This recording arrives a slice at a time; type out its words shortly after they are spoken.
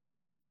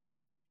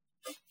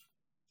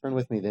Turn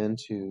with me then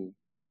to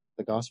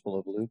the Gospel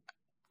of Luke.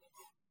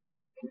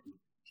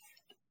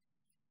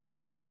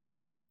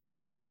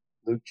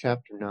 Luke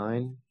chapter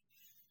 9,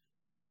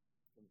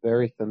 a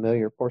very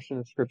familiar portion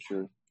of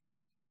Scripture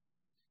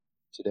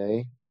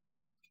today.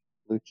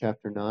 Luke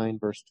chapter 9,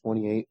 verse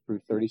 28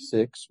 through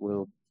 36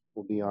 will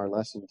be our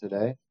lesson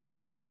today.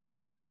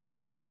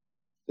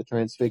 The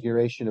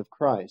transfiguration of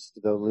Christ,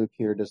 though Luke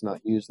here does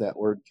not use that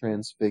word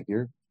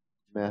transfigure.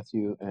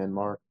 Matthew and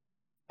Mark,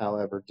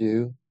 however,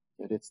 do,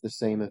 that it's the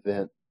same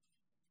event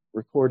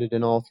recorded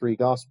in all three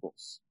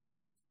Gospels.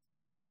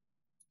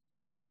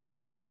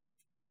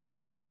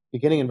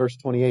 Beginning in verse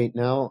 28,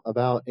 now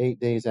about 8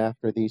 days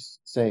after these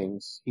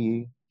sayings,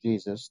 he,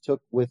 Jesus,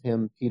 took with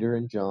him Peter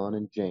and John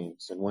and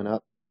James and went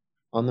up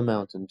on the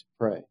mountain to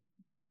pray.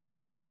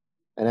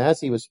 And as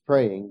he was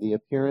praying, the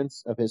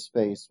appearance of his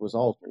face was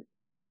altered,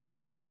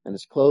 and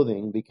his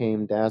clothing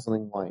became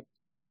dazzling white.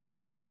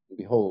 And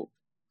behold,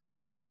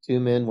 two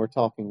men were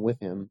talking with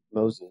him,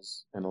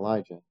 Moses and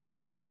Elijah,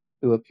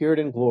 who appeared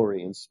in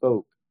glory and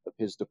spoke of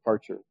his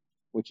departure,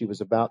 which he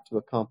was about to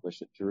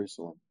accomplish at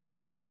Jerusalem.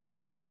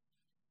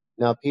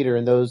 Now Peter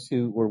and those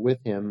who were with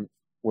him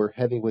were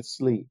heavy with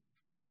sleep.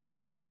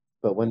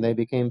 But when they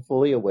became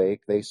fully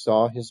awake, they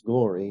saw his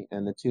glory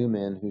and the two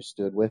men who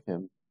stood with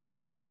him.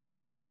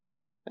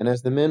 And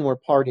as the men were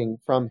parting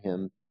from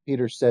him,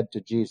 Peter said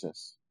to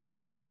Jesus,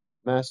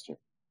 Master,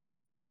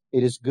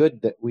 it is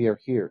good that we are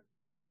here.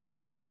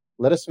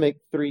 Let us make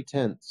 3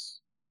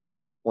 tents,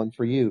 one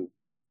for you,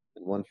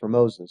 and one for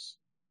Moses,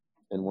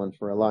 and one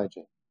for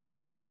Elijah,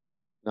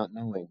 not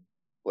knowing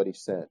what he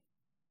said.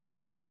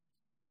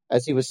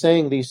 As he was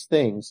saying these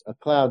things, a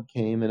cloud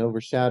came and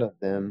overshadowed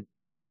them,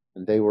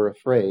 and they were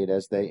afraid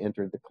as they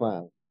entered the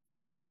cloud.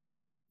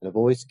 And a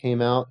voice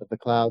came out of the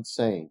cloud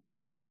saying,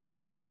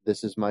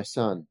 This is my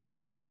Son,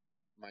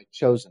 my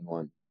chosen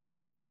one.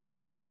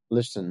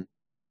 Listen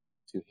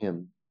to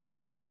him.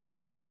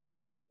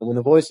 And when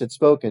the voice had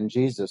spoken,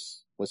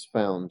 Jesus was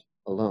found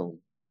alone.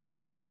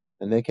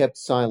 And they kept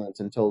silent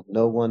and told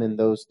no one in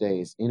those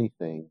days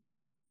anything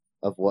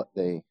of what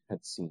they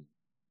had seen.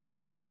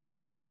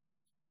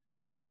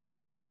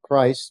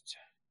 Christ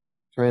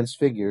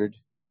transfigured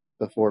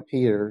before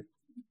Peter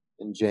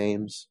and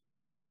James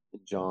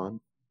and John.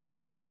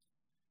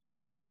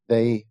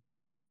 They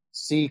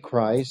see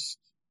Christ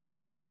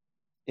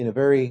in a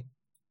very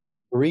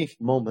brief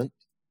moment,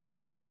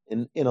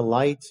 in a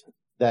light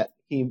that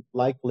he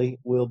likely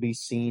will be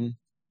seen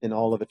in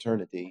all of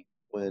eternity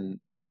when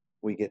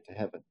we get to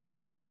heaven.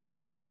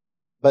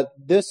 But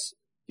this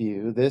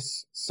view,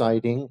 this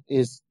sighting,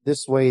 is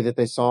this way that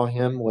they saw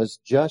him was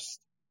just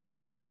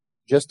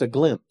a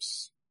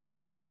glimpse.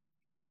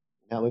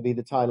 That would be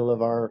the title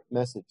of our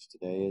message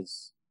today,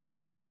 is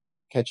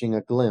Catching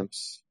a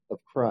Glimpse of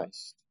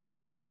Christ.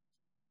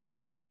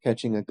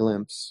 Catching a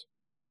glimpse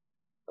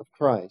of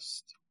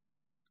Christ.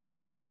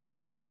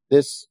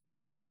 This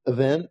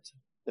event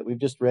that we've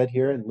just read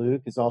here in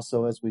Luke is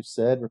also, as we've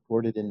said,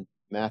 recorded in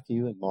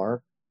Matthew and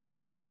Mark.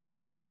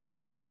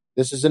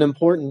 This is an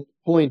important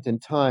point in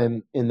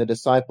time in the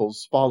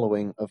disciples'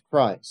 following of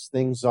Christ.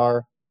 Things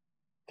are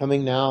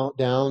coming now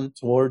down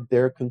toward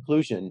their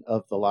conclusion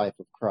of the life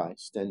of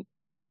Christ, and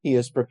he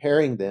is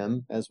preparing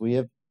them, as we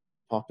have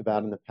talked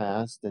about in the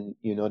past, and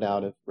you no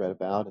doubt have read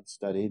about and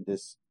studied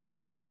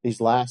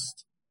these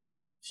last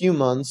few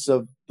months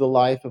of the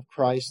life of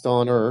Christ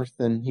on earth,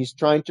 and he's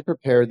trying to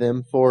prepare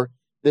them for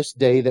this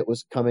day that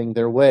was coming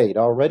their way. He'd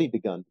already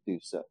begun to do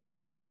so.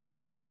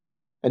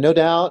 And no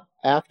doubt,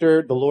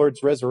 after the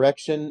Lord's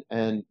resurrection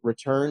and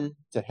return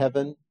to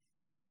heaven,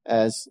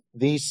 as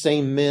these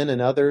same men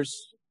and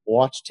others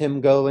watched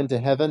him go into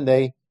heaven,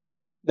 they,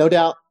 no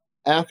doubt,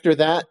 after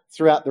that,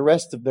 throughout the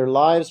rest of their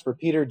lives, for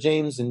Peter,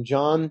 James, and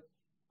John,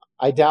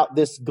 I doubt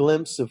this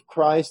glimpse of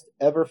Christ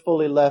ever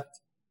fully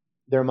left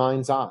their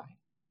mind's eye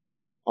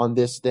on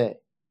this day.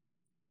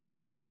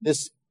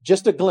 This,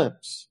 just a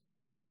glimpse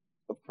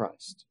of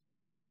Christ.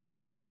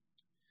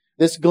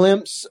 This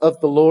glimpse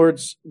of the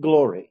Lord's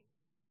glory.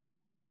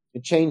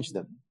 It changed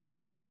them,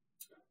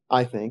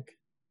 I think.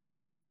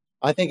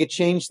 I think it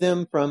changed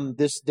them from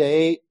this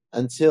day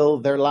until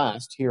their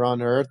last here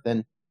on earth.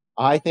 And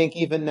I think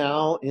even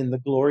now in the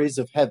glories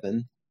of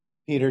heaven,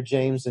 Peter,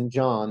 James, and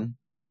John,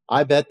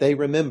 I bet they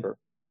remember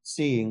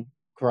seeing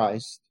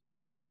Christ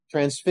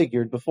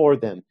transfigured before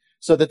them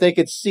so that they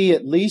could see,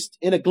 at least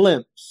in a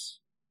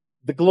glimpse,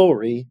 the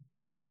glory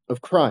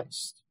of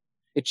Christ.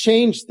 It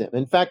changed them.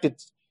 In fact,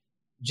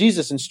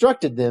 Jesus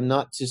instructed them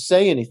not to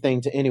say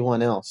anything to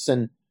anyone else.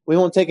 And we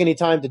won't take any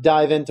time to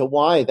dive into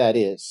why that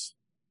is.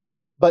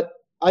 But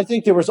I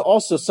think there was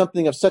also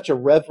something of such a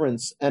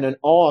reverence and an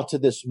awe to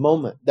this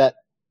moment that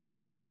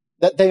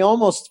they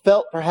almost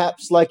felt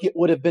perhaps like it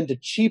would have been to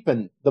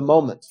cheapen the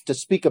moment, to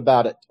speak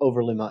about it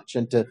overly much,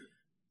 and to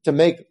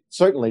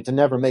certainly to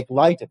never make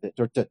light of it,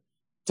 or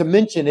to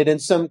mention it in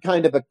some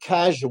kind of a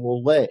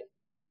casual way.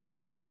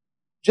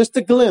 Just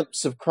a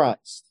glimpse of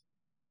Christ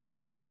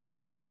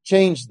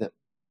changed them.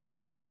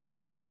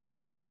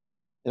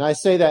 And I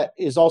say that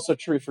is also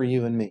true for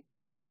you and me.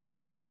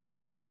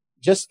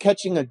 just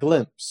catching a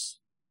glimpse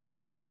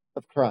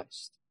of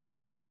Christ.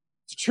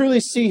 To truly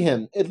see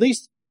him, at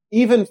least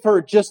even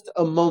for just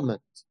a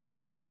moment.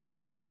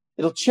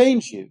 It'll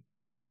change you.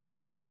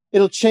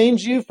 It'll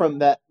change you from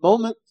that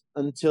moment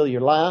until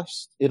your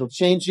last. It'll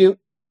change you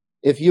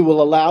if you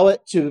will allow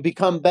it to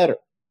become better,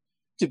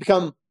 to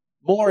become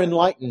more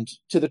enlightened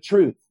to the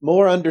truth,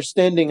 more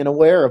understanding and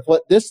aware of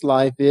what this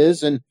life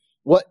is and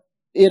what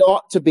it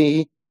ought to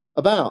be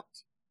about.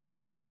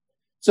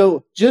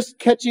 So just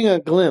catching a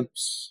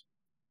glimpse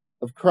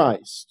of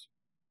Christ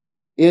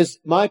is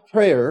my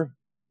prayer,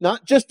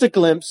 not just a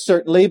glimpse,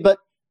 certainly, but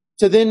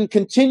to then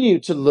continue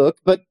to look.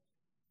 But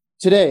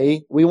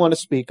today we want to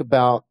speak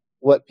about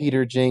what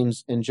Peter,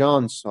 James, and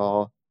John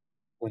saw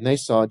when they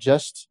saw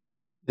just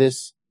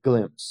this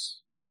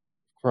glimpse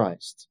of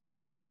Christ.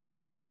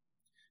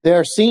 They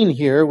are seen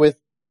here with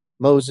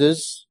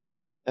Moses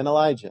and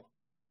Elijah.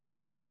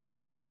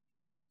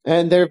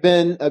 And there have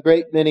been a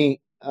great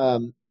many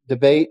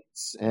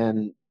debates,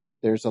 and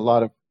there's a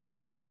lot of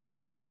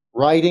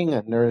writing,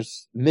 and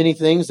there's many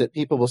things that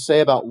people will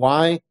say about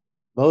why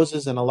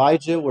Moses and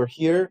Elijah were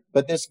here.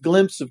 But this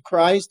glimpse of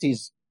Christ,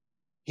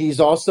 he's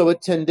also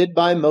attended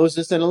by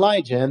Moses and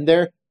Elijah, and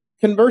they're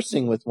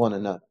conversing with one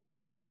another.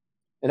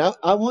 And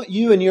I want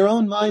you in your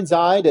own mind's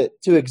eye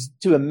to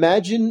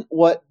imagine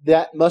what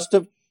that must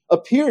have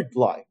appeared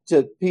like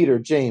to Peter,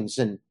 James,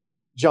 and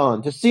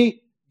John, to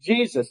see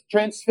Jesus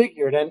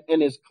transfigured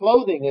and his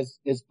clothing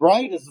is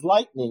bright as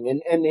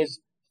lightning and his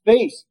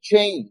face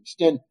changed.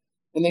 And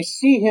they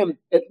see him,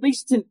 at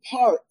least in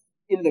part,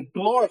 in the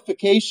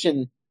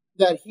glorification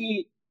that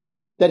he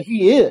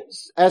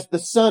is as the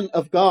Son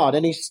of God.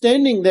 And he's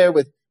standing there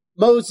with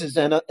Moses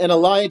and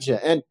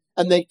Elijah, and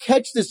they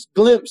catch this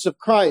glimpse of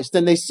Christ,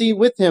 and they see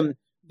with him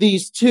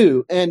these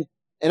two. And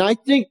I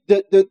think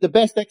that the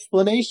best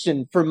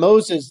explanation for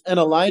Moses and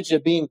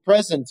Elijah being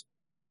present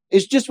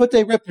is just what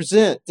they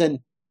represent. And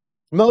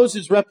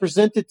Moses,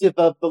 representative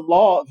of the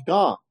law of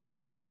God.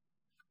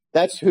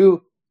 That's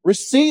who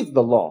received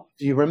the law.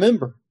 Do you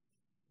remember?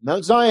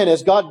 Mount Zion,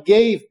 as God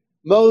gave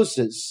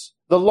Moses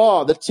the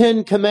law, the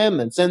 10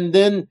 Commandments, and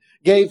then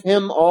gave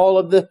him all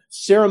of the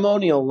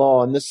ceremonial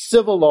law and the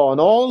civil law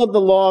and all of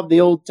the law of the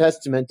Old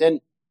Testament.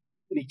 And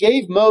he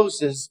gave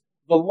Moses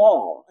the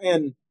law.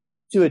 And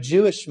to a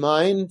Jewish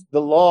mind,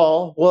 the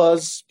law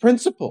was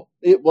principle.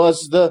 It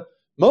was the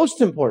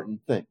most important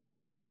thing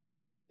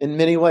in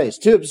many ways.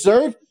 To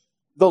observe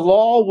the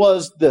law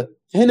was the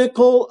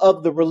pinnacle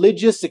of the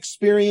religious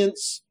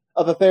experience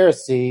of a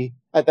Pharisee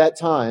at that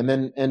time,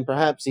 and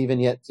perhaps even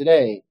yet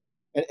today.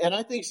 And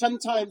I think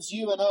sometimes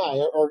you and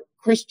I, or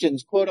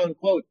Christians, quote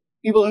unquote,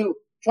 people who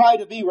try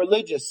to be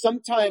religious,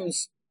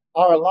 sometimes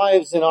our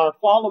lives and our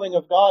following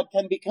of God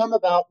can become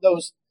about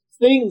those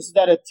things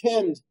that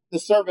attend the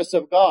service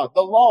of God.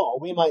 The law,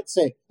 we might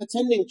say,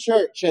 attending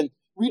church and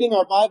reading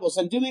our Bibles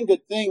and doing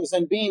good things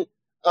and being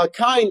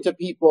kind to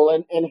people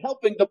and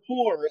helping the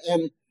poor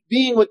and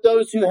being with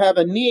those who have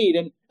a need.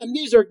 And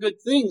these are good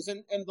things.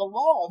 And the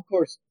law, of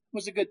course,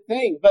 was a good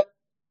thing. But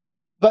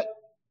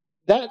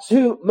that's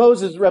who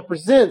Moses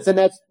represents. And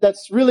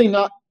that's really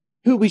not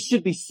who we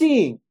should be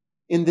seeing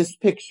in this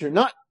picture.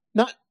 Not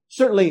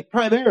certainly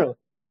primarily.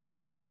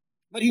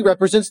 But he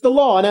represents the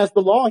law. And as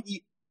the law,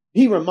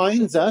 he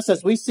reminds us,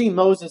 as we see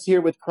Moses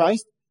here with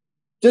Christ,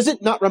 does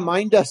it not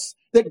remind us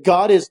that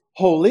God is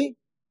holy?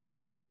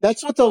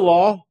 That's what the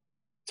law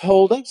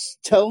told us,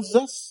 tells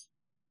us,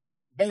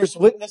 bears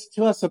witness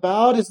to us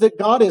about, is that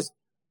God is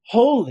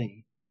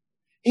holy.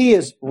 He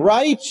is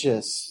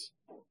righteous.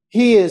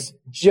 He is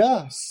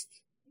just.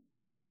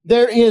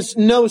 There is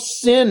no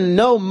sin,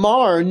 no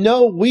mar,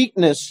 no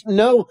weakness,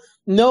 no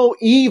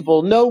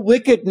evil, no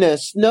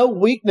wickedness, no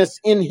weakness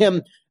in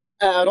him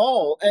at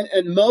all.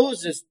 And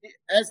Moses,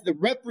 as the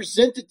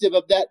representative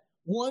of that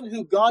one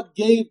who God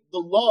gave the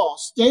law,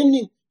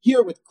 standing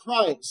here with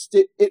Christ,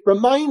 it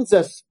reminds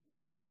us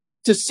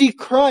to see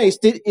Christ.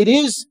 It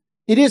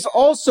is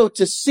also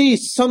to see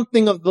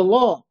something of the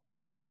law.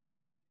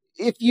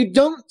 If you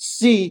don't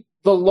see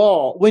the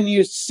law when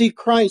you see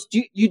Christ,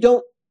 you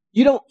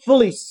don't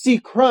fully see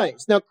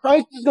Christ. Now,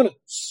 Christ is going to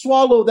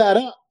swallow that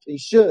up. He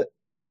should.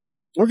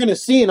 We're going to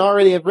see and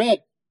already have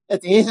read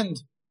at the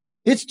end.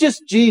 It's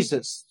just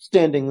Jesus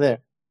standing there.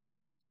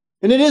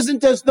 And it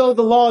isn't as though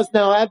the law is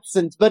now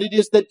absent, but it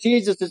is that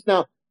Jesus has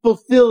now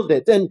fulfilled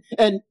it. And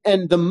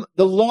the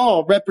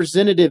law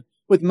representative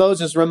with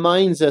Moses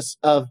reminds us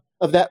of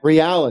that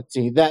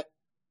reality,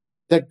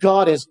 that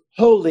God is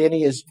holy and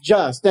he is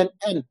just.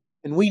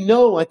 And we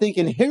know, I think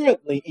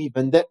inherently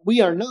even, that we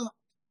are not.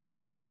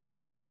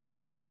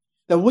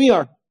 That we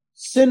are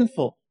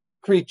sinful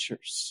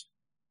creatures.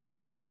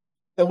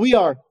 That we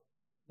are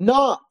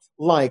not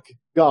like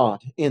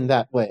God in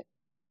that way.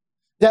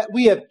 That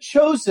we have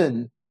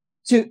chosen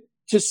to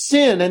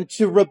sin and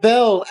to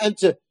rebel and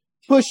to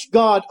push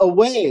God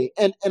away.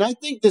 And I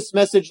think this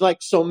message, like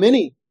so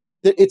many,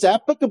 that it's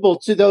applicable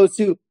to those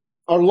who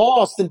are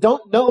lost and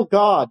don't know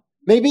God.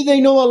 Maybe they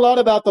know a lot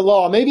about the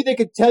law. Maybe they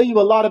could tell you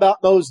a lot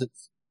about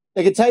Moses.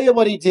 They could tell you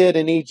what he did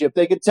in Egypt.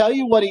 They could tell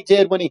you what he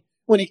did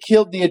when when he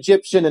killed the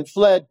Egyptian and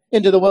fled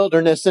into the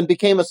wilderness and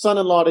became a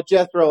son-in-law to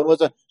Jethro and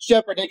was a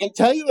shepherd. They can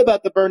tell you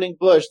about the burning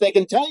bush. They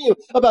can tell you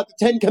about the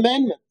 10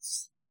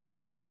 Commandments.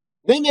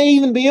 They may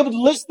even be able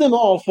to list them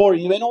all for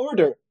you in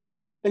order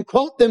and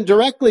quote them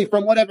directly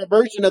from whatever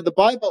version of the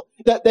Bible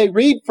that they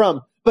read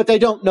from, but they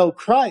don't know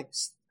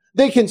Christ.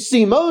 They can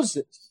see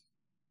Moses.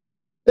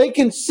 They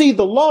can see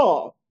the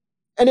law.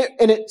 And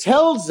it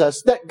tells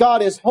us that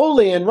God is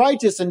holy and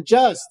righteous and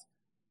just.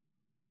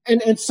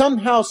 And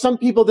somehow some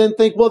people then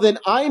think, well, then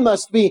I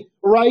must be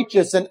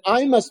righteous and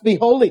I must be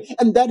holy.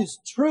 And that is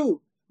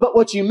true. But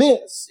what you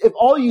miss, if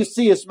all you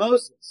see is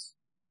Moses,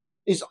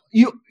 is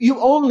you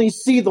only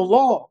see the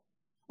law,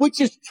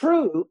 which is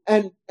true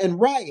and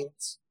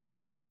right.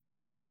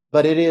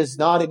 But it is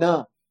not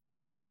enough.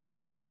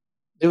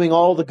 Doing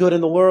all the good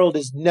in the world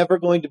is never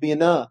going to be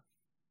enough.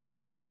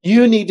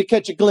 You need to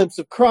catch a glimpse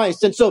of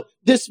Christ. And so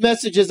this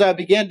message, as I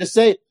began to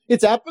say,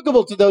 it's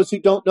applicable to those who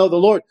don't know the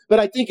Lord, but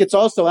I think it's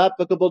also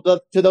applicable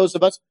to those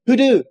of us who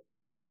do.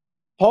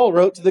 Paul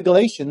wrote to the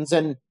Galatians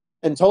and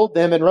told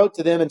them and wrote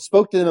to them and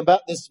spoke to them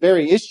about this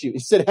very issue. He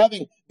said,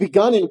 having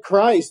begun in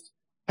Christ,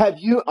 are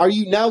you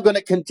now going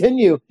to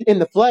continue in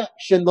the flesh,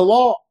 in the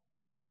law?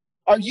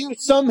 Are you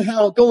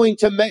somehow going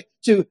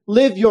to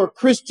live your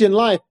Christian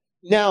life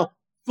now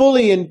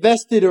fully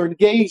invested or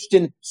engaged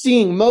in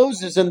seeing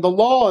Moses and the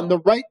law and the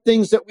right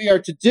things that we are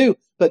to do,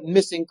 but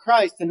missing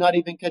Christ and not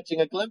even catching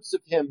a glimpse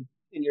of him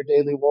in your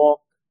daily walk?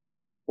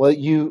 Well,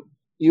 you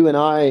and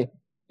I,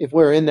 if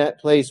we're in that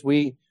place,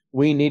 we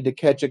need to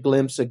catch a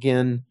glimpse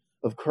again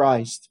of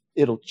Christ.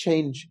 It'll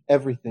change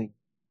everything.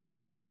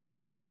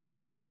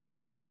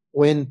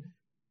 When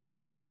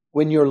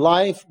your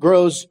life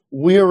grows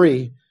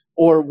weary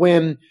or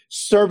when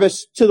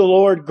service to the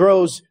Lord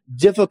grows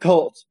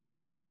difficult,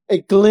 a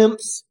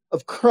glimpse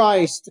of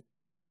Christ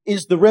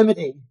is the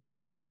remedy.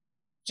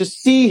 To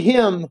see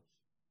him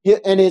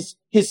and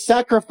his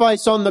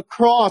sacrifice on the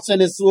cross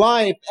and his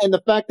life and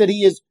the fact that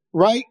he is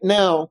right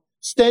now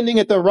standing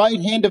at the right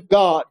hand of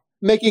God,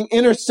 making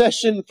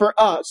intercession for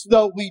us,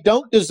 though we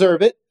don't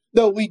deserve it,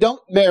 though we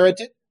don't merit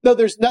it, though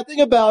there's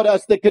nothing about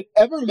us that could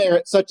ever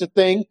merit such a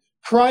thing.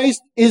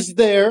 Christ is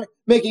there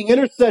making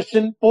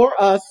intercession for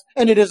us,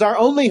 and it is our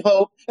only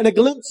hope, and a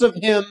glimpse of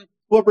him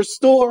will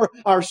restore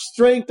our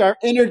strength, our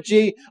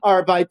energy,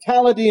 our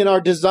vitality, and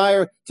our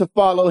desire to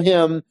follow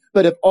him.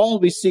 But if all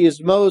we see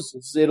is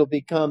Moses, it'll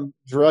become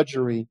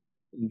drudgery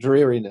and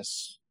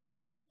dreariness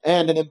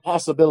and an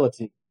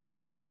impossibility.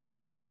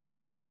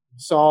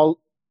 Saw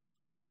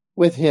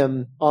with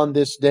him on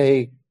this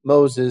day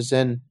Moses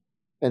and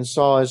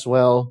saw as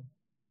well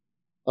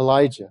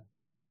Elijah.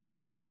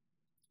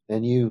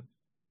 And you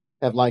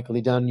have likely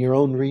done your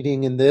own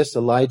reading in this.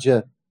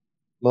 Elijah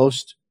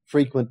most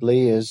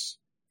frequently is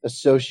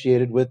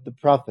associated with the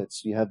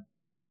prophets. You have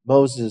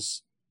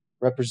Moses,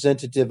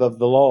 representative of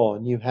the law,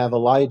 and you have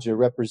Elijah,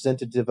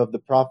 representative of the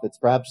prophets,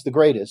 perhaps the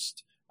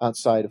greatest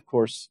outside, of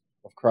course,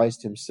 of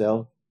Christ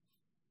himself.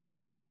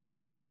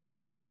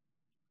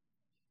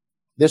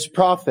 This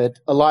prophet,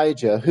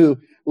 Elijah, who,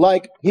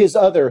 like his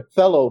other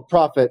fellow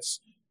prophets,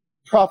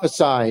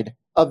 prophesied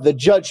of the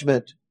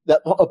judgment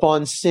that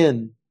upon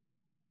sin.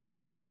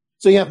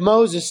 So you have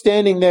Moses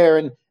standing there,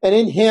 and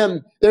in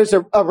him there's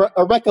a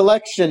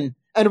recollection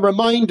and a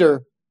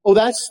reminder. Oh,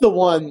 that's the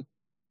one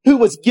who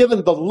was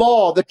given the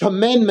law, the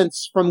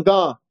commandments from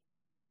God.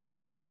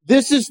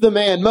 This is the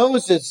man,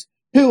 Moses,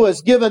 who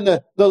was given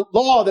the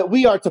law that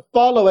we are to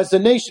follow as the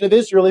nation of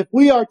Israel. If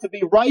we are to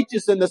be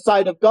righteous in the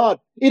sight of God,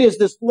 it is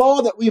this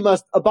law that we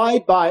must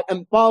abide by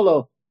and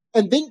follow.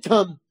 And then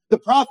come the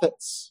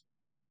prophets.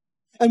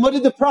 And what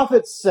did the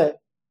prophets say?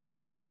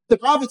 The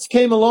prophets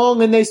came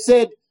along and they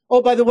said,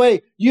 oh, by the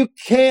way, you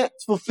can't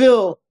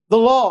fulfill the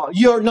law.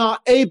 You're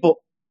not able.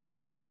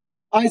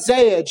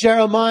 Isaiah,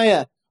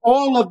 Jeremiah,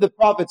 all of the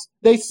prophets,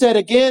 they said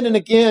again and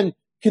again,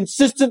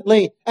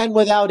 consistently and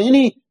without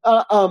any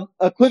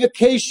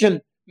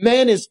equivocation,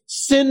 man is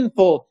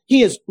sinful.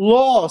 He is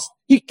lost.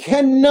 He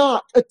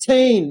cannot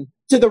attain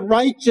to the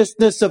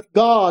righteousness of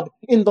God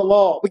in the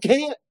law. We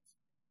can't.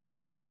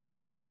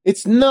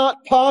 It's not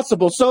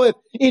possible. So if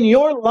in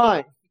your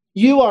life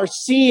you are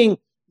seeing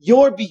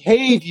your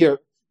behavior,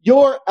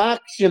 your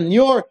action,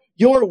 your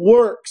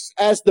works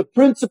as the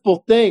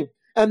principal thing,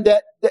 and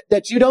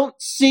that you don't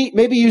see,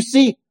 maybe you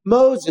see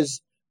Moses,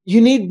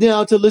 you need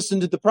now to listen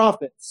to the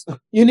prophets.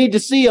 You need to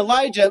see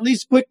Elijah at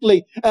least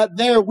quickly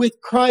there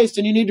with Christ,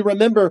 and you need to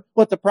remember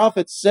what the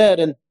prophets said.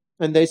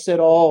 And they said,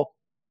 all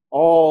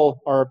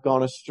are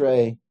gone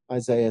astray,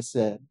 Isaiah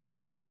said.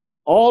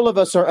 All of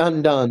us are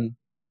undone.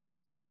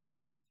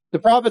 The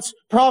prophets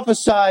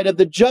prophesied of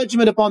the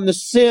judgment upon the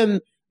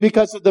sin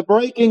because of the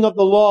breaking of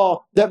the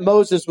law that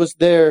Moses was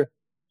there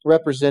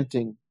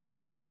representing.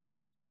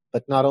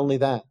 But not only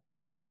that,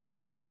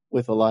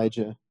 with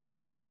Elijah,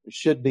 it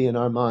should be in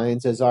our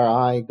minds as our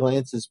eye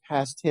glances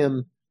past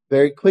him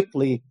very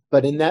quickly,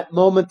 but in that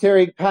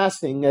momentary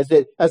passing,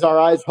 as our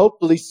eyes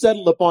hopefully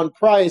settle upon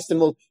Christ, and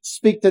we'll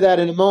speak to that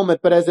in a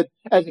moment, but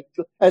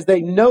as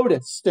they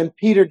noticed, and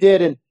Peter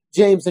did, and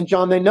James and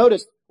John, they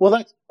noticed, Well,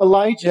 that's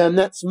Elijah and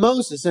that's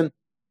Moses. And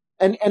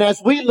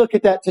as we look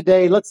at that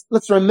today,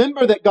 let's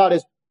remember that God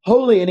is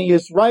holy and He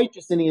is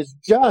righteous and He is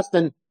just.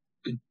 And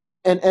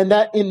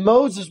that in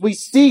Moses, we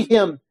see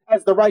Him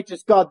as the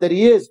righteous God that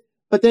He is.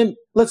 But then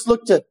let's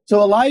look to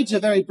Elijah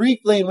very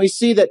briefly, and we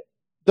see that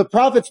the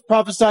prophets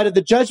prophesied of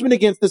the judgment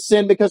against the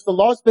sin because the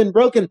law's been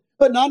broken.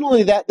 But not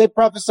only that, they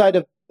prophesied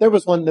of there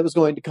was one that was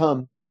going to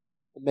come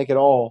and make it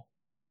all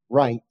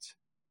right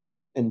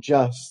and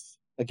just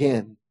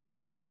again.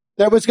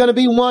 There was going to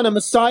be one, a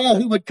Messiah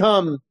who would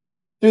come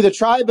through the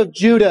tribe of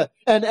Judah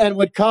and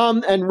would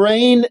come and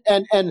reign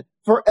and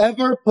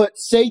forever put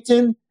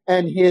Satan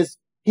and his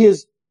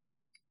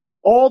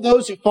all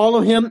those who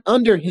follow him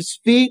under his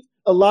feet.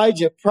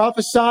 Elijah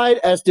prophesied,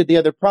 as did the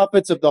other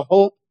prophets, of the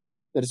hope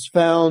that is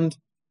found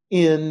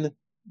in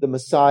the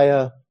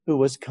Messiah who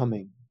was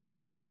coming.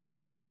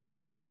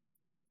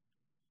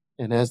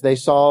 And as they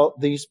saw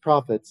these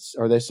prophets,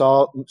 or they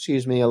saw,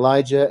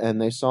 Elijah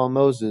and they saw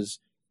Moses,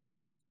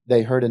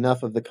 they heard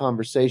enough of the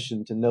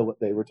conversation to know what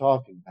they were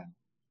talking about.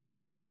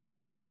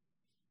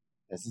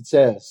 As it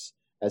says,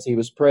 as he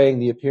was praying,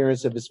 the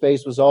appearance of his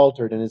face was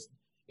altered, and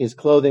his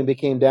clothing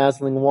became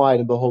dazzling white.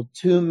 And behold,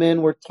 two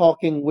men were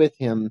talking with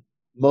him,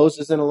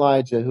 Moses and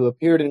Elijah, who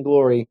appeared in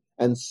glory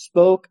and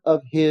spoke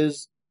of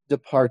his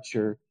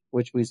departure,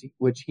 which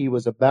he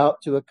was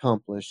about to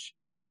accomplish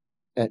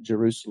at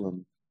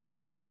Jerusalem.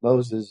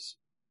 Moses,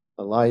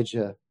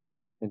 Elijah,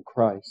 and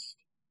Christ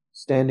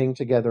standing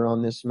together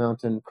on this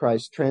mountain,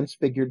 Christ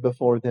transfigured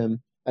before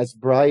them, as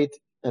bright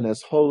and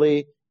as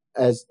holy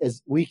as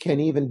we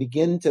can even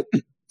begin to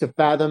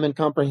fathom and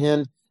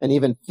comprehend, and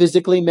even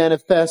physically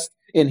manifest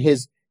in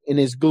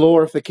his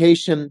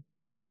glorification.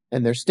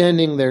 And they're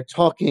standing there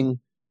talking,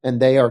 and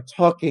they are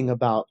talking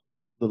about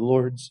the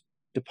Lord's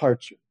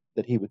departure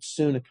that he would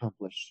soon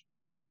accomplish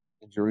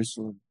in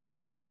Jerusalem.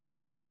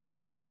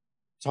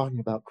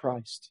 Talking about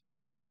Christ.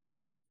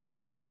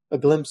 A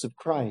glimpse of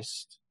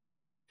Christ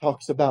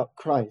talks about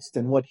Christ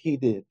and what he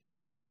did.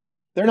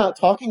 They're not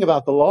talking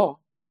about the law,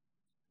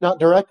 not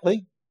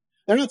directly.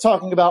 They're not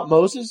talking about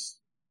Moses.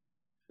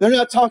 They're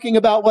not talking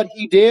about what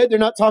he did. They're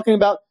not talking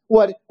about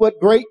what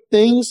great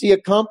things he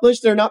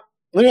accomplished. They're not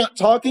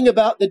talking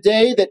about the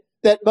day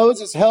that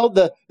Moses held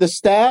the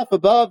staff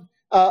above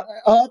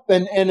up,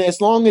 and as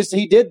long as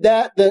he did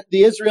that,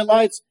 the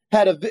Israelites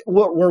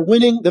were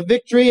winning the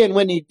victory, and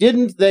when he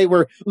didn't, they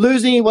were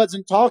losing. He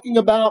wasn't talking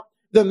about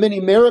the many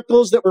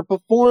miracles that were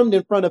performed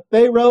in front of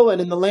Pharaoh and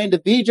in the land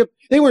of Egypt.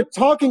 They weren't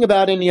talking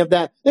about any of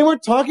that. They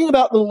weren't talking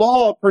about the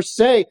law per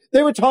se.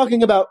 They were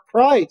talking about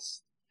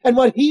Christ and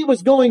what he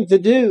was going to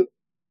do.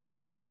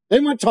 They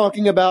weren't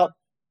talking about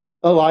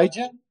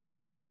Elijah.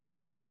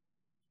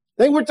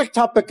 They weren't the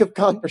topic of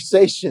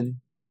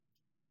conversation.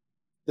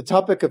 The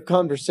topic of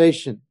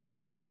conversation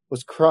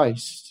was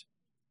Christ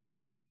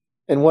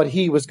and what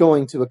he was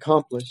going to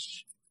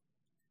accomplish.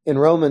 In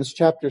Romans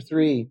chapter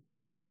 3,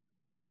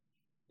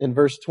 in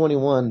verse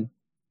 21,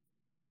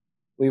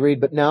 we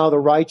read, "But now the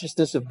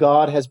righteousness of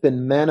God has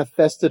been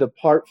manifested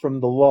apart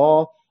from the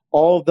law,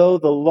 although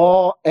the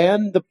law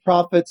and the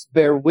prophets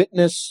bear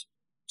witness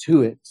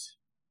to it."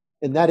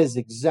 And that is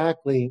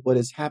exactly what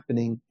is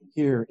happening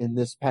here in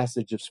this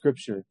passage of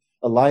Scripture.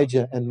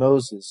 Elijah and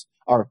Moses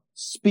are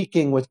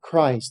speaking with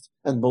Christ,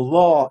 and the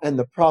law and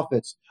the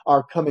prophets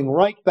are coming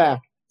right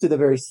back to the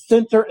very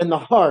center and the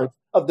heart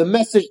of the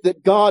message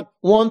that God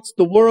wants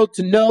the world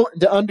to know and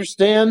to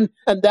understand,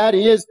 and that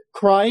is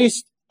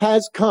Christ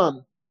has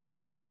come.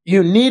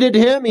 You needed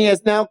him, he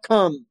has now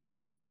come.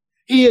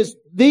 He is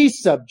the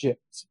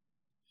subject.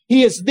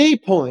 He is the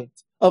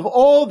point of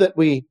all that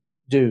we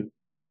do.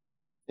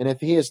 And if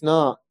he is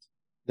not,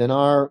 then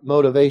our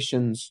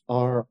motivations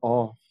are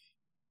off,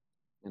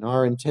 and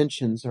our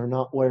intentions are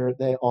not where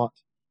they ought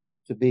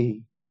to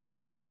be.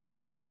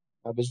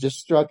 I was just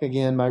struck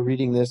again by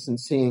reading this and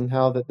seeing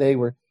how that they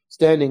were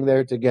standing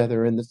there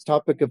together in this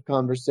topic of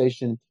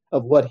conversation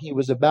of what he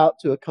was about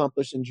to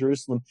accomplish in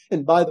Jerusalem.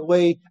 And by the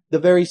way, the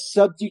very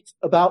subject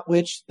about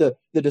which the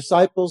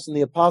disciples and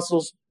the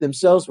apostles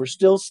themselves were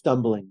still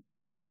stumbling,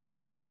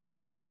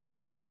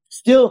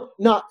 still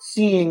not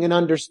seeing and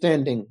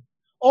understanding,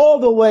 all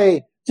the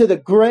way to the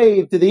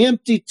grave, to the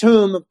empty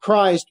tomb of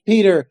Christ.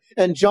 Peter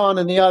and John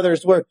and the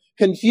others were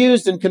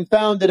confused and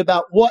confounded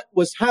about what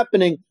was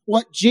happening,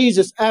 what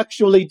Jesus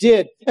actually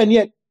did. And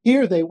yet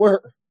here they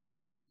were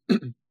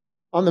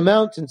on the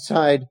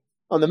mountainside,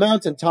 on the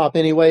mountaintop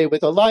anyway,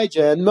 with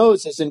Elijah and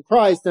Moses and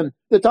Christ. And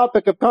the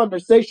topic of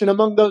conversation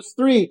among those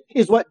three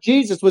is what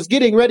Jesus was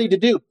getting ready to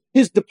do.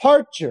 His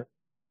departure,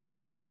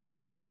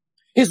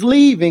 his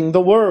leaving the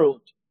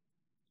world,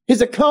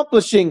 his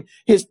accomplishing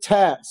his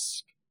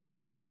task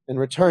and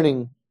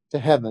returning to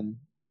heaven.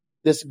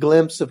 This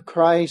glimpse of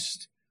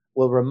Christ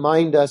will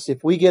remind us,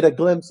 if we get a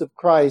glimpse of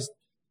Christ,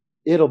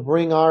 it'll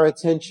bring our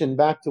attention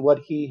back to what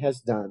he has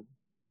done.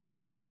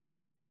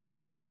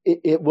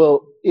 It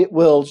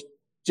will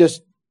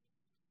just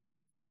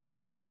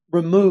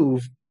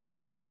remove,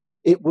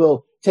 it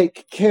will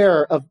take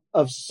care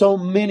of so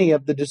many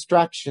of the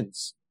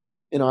distractions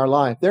in our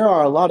life. There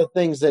are a lot of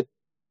things that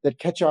that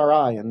catch our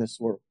eye in this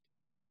world.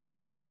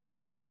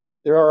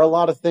 There are a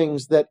lot of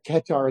things that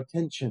catch our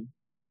attention,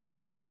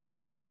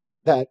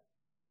 that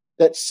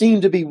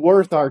seem to be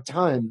worth our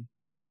time,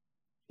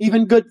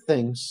 even good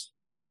things.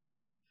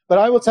 But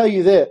I will tell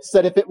you this,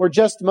 that if it were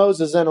just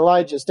Moses and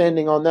Elijah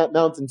standing on that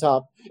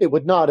mountaintop, it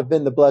would not have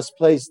been the blessed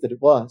place that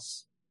it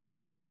was.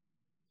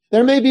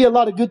 There may be a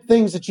lot of good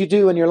things that you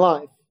do in your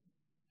life.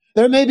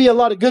 There may be a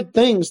lot of good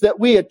things that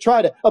we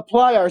try to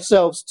apply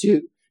ourselves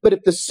to. But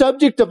if the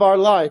subject of our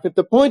life, if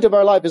the point of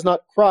our life is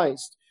not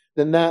Christ,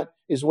 then that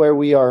is where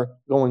we are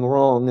going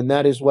wrong. And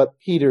that is what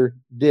Peter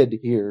did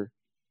here.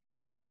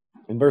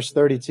 In verse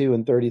 32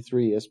 and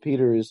 33, as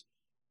Peter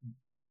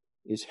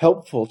is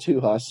helpful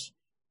to us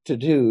to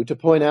do, to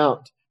point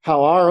out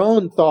how our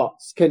own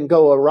thoughts can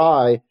go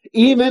awry,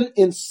 even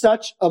in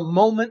such a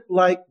moment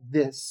like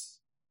this.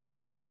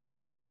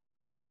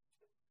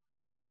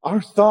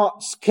 Our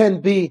thoughts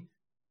can be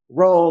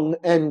wrong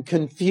and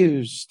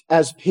confused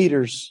as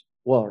Peter's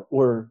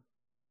were.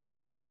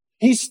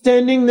 He's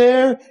standing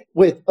there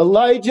with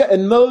Elijah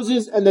and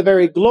Moses and the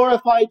very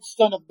glorified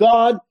Son of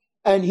God,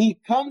 and he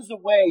comes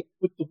away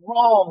with the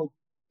wrong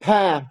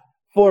path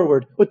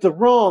forward, with the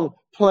wrong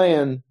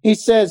plan. He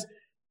says,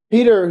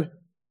 Peter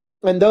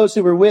and those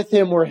who were with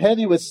him were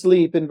heavy with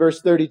sleep in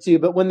verse 32,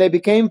 but when they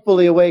became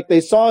fully awake,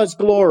 they saw his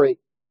glory.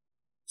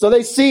 So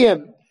they see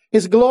him,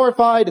 his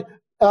glorified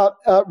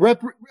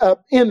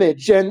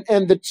image,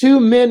 and the two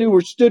men who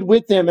were stood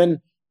with him. And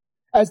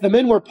as the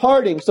men were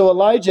parting, so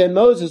Elijah and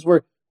Moses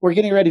were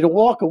getting ready to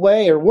walk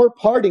away, or were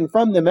parting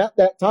from them at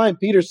that time,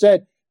 Peter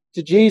said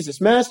to Jesus,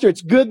 Master,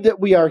 it's good that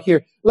we are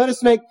here. Let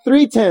us make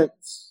 3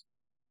 tents,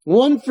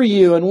 one for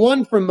you and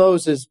one for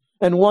Moses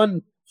and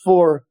one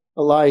for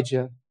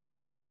Elijah.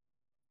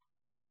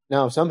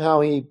 Now,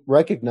 somehow he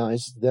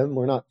recognized them.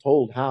 We're not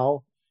told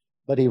how,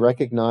 but he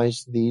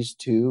recognized these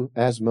two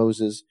as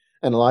Moses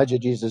and Elijah.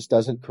 Jesus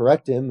doesn't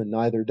correct him, and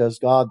neither does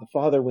God the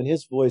Father when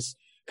his voice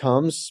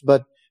comes,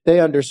 but they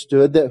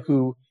understood that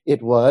who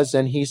it was,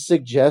 and he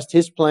suggests,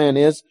 his plan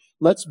is,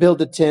 let's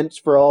build a tent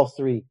for all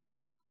 3.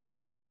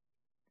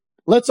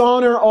 Let's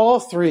honor all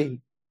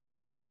 3.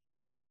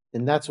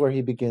 And that's where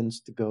he begins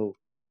to go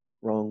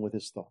wrong with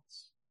his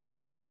thoughts.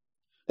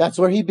 That's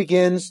where he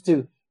begins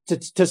to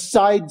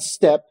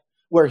sidestep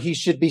where he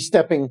should be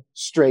stepping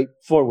straight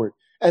forward.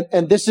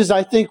 And this is,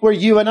 I think, where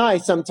you and I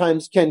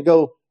sometimes can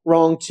go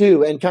wrong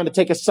too, and kind of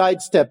take a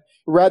sidestep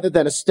rather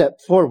than a step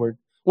forward.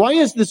 Why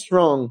is this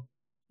wrong?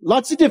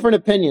 Lots of different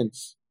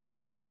opinions.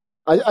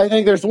 I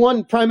think there's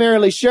one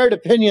primarily shared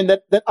opinion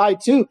that I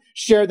too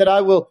share, that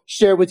I will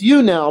share with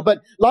you now,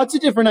 but lots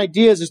of different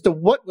ideas as to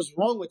what was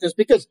wrong with this,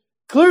 because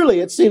clearly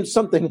it seems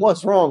something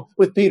was wrong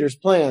with Peter's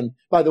plan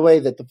by the way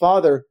that the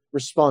Father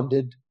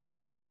responded,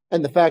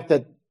 and the fact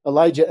that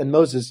Elijah and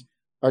Moses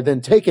are then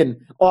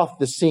taken off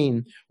the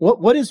scene.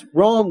 What is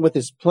wrong with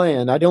his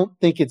plan? I don't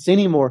think it's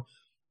any more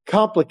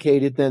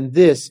complicated than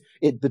this.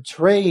 It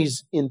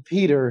betrays in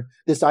Peter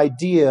this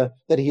idea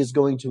that he is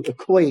going to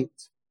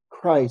equate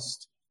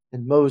Christ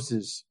and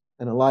Moses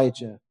and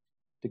Elijah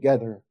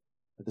together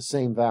at the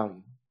same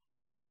value.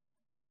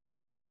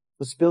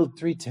 Let's build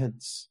 3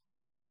 tents.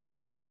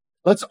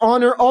 Let's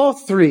honor all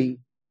 3.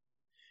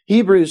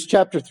 Hebrews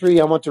chapter 3,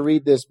 I want to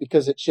read this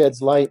because it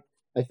sheds light,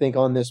 I think,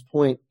 on this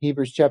point.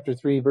 Hebrews chapter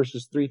 3,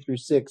 verses 3 through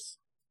 6.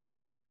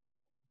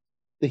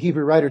 The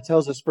Hebrew writer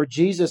tells us, for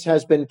Jesus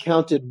has been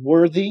counted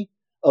worthy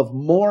of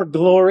more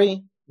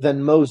glory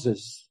than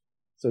Moses.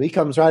 So he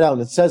comes right out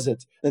and says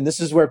it. And this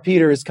is where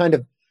Peter is kind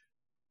of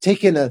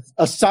taken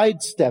a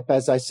sidestep,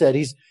 as I said.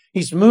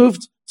 He's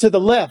moved to the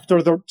left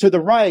or to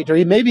the right, or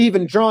he maybe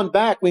even drawn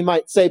back, we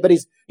might say, but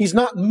he's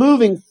not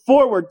moving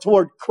forward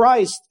toward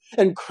Christ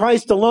and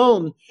Christ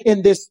alone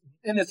in this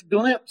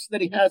glimpse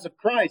that he has of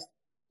Christ.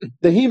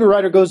 The Hebrew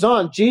writer goes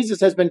on,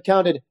 Jesus has been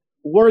counted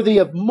worthy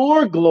of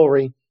more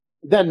glory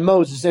than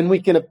Moses, and we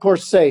can of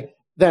course say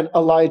than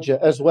Elijah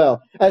as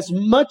well. As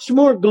much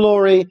more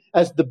glory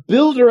as the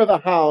builder of a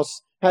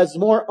house has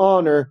more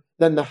honor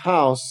than the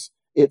house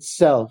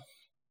itself.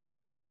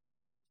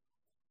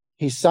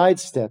 He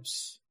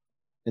sidesteps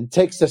and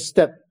takes a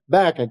step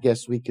back, I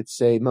guess we could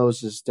say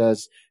Moses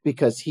does,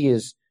 because he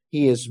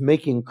is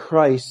making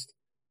Christ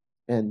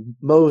and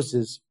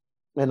Moses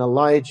and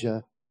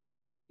Elijah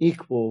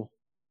equal,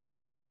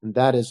 and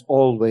that is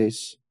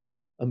always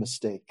a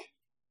mistake.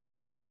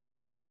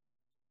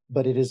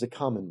 But it is a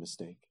common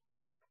mistake.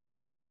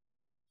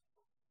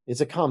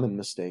 It's a common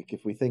mistake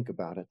if we think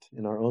about it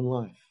in our own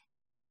life.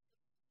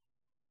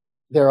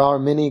 There are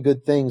many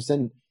good things,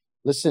 and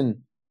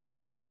listen,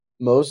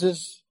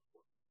 Moses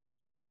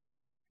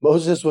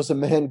was a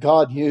man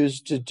God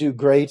used to do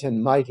great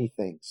and mighty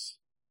things.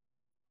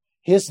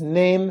 His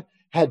name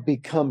had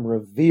become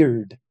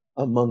revered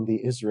among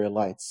the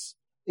Israelites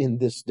in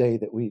this day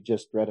that we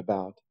just read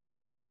about.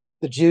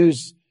 The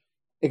Jews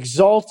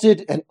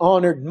exalted and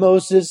honored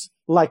Moses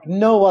like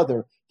no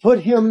other,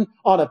 put him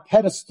on a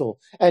pedestal,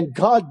 and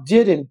God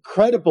did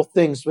incredible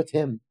things with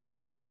him.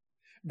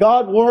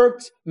 God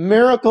worked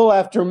miracle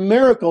after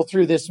miracle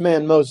through this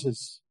man,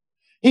 Moses.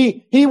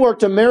 He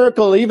worked a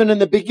miracle even in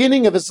the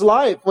beginning of his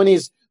life when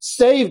he's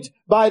saved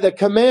by the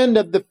command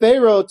of the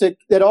Pharaoh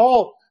that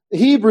all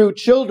Hebrew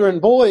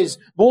children, boys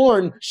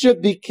born, should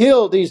be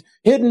killed. He's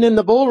hidden in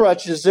the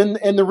bulrushes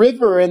in the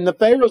river and the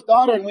Pharaoh's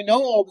daughter. And we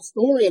know all the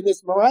story of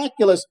this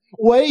miraculous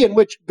way in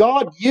which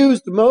God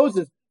used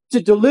Moses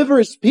to deliver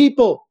his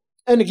people.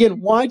 And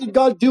again, why did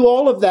God do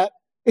all of that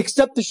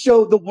except to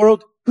show the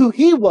world who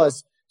he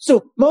was?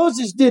 So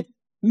Moses did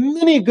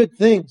many good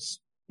things.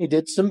 He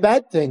did some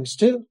bad things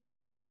too.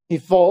 He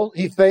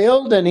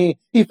failed and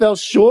he fell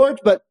short,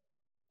 but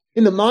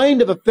in the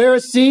mind of a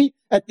Pharisee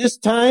at this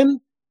time,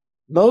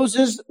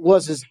 Moses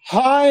was as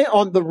high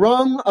on the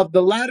rung of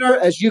the ladder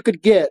as you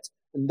could get,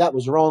 and that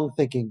was wrong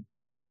thinking.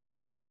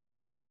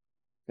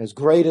 As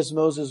great as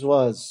Moses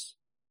was,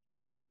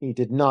 he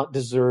did not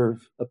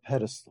deserve a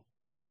pedestal.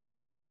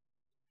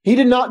 He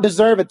did not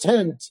deserve a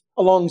tent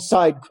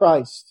alongside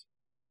Christ.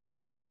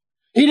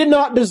 He did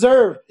not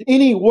deserve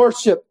any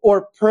worship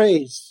or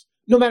praise,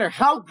 no matter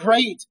how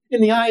great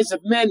in the eyes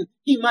of men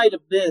he might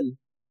have been.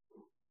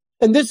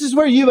 And this is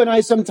where you and I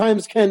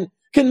sometimes can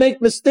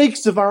make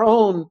mistakes of our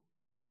own.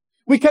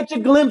 We catch a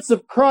glimpse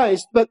of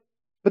Christ, but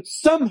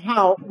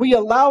somehow we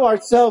allow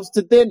ourselves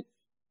to then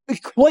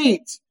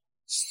equate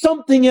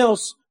something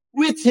else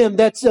with him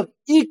that's of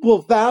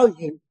equal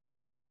value.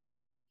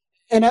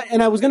 And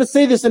I was going to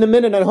say this in a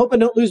minute, and I hope I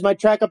don't lose my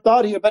track of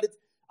thought here, but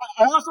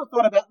I also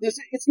thought about this.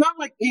 It's not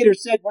like Peter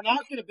said, we're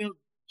not going to build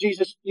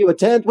Jesus you a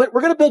tent. We're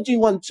going to build you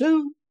one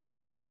too.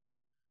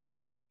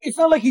 It's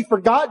not like he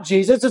forgot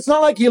Jesus. It's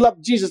not like he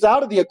left Jesus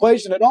out of the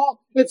equation at all.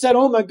 It said,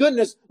 oh my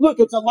goodness, look,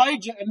 it's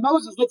Elijah and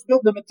Moses. Let's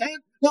build them a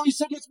tent. No, he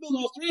said, let's build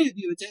all three of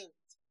you a tent.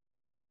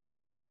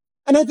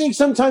 And I think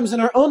sometimes in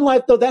our own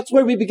life, though, that's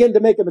where we begin to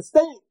make a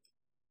mistake.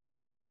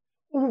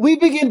 We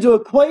begin to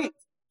equate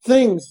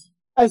things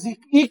as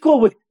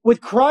equal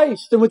with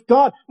Christ and with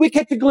God. We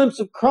catch a glimpse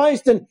of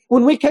Christ. And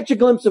when we catch a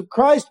glimpse of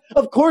Christ,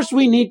 of course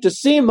we need to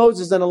see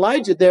Moses and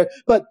Elijah there,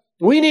 but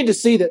we need to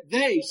see that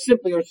they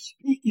simply are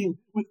speaking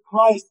with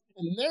Christ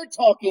and they're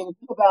talking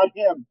about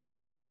him.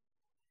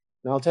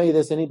 And I'll tell you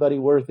this, anybody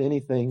worth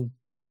anything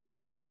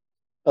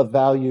of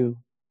value,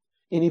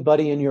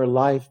 anybody in your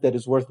life that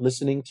is worth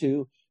listening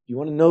to, you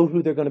want to know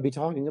who they're going to be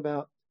talking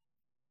about?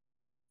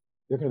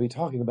 They're going to be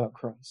talking about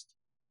Christ.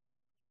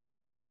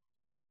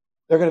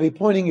 They're going to be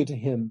pointing you to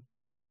him.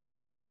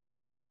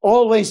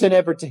 Always and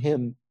ever to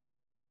him.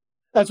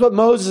 That's what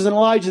Moses and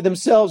Elijah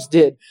themselves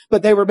did.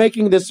 But they were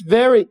making this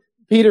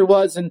Peter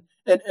was, and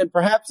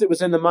perhaps it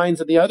was in the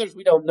minds of the others,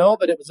 we don't know,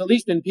 but it was at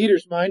least in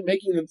Peter's mind,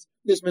 making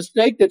this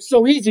mistake that's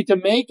so easy to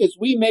make as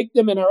we make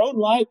them in our own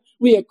life.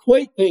 We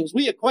equate things.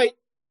 We equate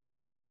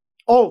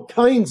all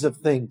kinds of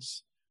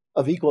things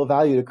of equal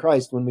value to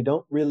Christ when we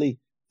don't really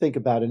think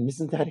about it. And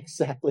isn't that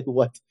exactly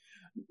what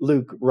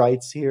Luke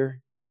writes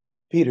here?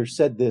 Peter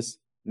said this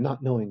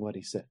not knowing what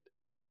he said.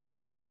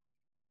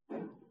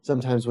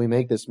 Sometimes we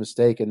make this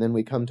mistake and then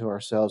we come to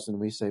ourselves and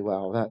we say,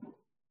 wow,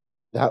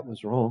 that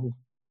was wrong.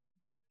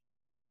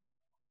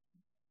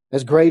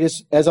 As great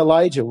as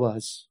Elijah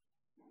was,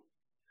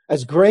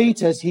 as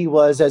great as he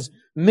was, as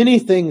many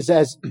things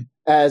as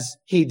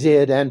he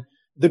did, and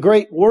the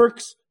great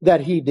works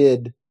that he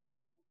did,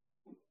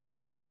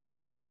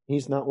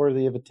 he's not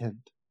worthy of a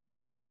tent.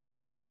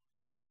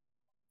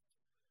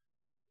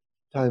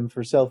 Time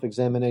for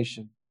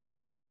self-examination.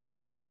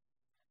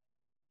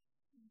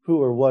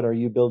 Who or what are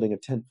you building a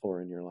tent for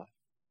in your life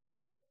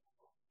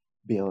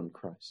beyond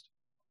Christ?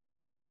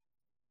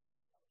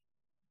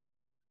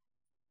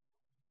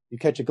 You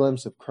catch a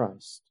glimpse of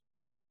Christ,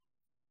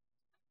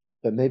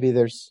 but maybe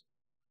there's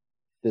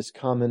this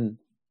common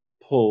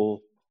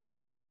pull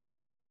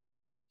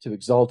to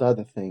exalt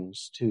other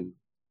things too.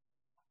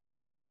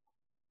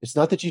 It's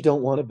not that you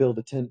don't want to build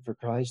a tent for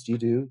Christ, you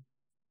do.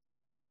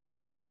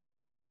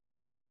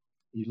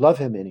 You love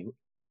him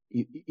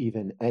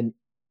even, and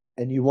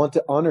you want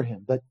to honor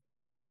him, but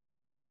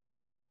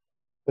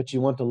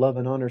you want to love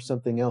and honor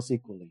something else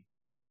equally.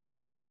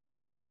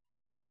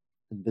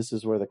 And this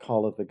is where the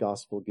call of the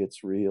gospel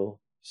gets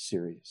real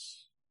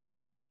serious.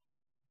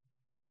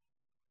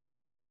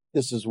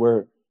 This is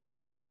where,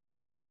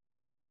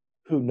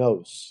 who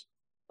knows,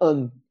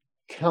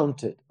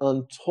 uncounted,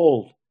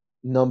 untold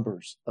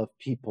numbers of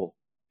people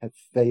have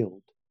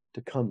failed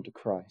to come to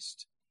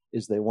Christ,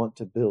 is they want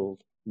to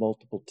build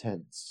multiple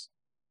tents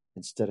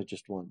instead of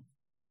just one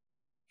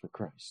for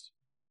Christ.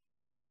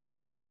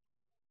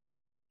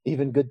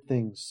 Even good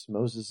things,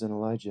 Moses and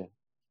Elijah.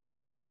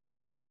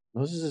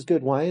 Moses is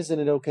good. Why isn't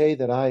it okay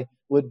that I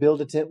would build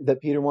a tent,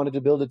 that Peter wanted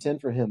to build a tent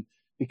for him?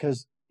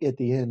 Because at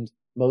the end,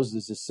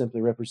 Moses is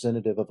simply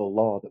representative of a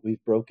law that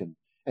we've broken.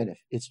 And if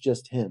it's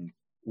just him,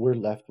 we're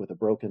left with a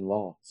broken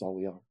law. That's all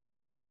we are.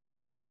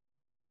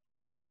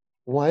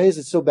 Why is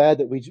it so bad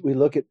that we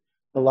look at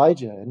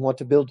Elijah and want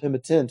to build him a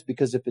tent?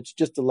 Because if it's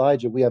just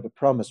Elijah, we have a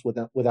promise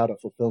without a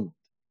fulfillment.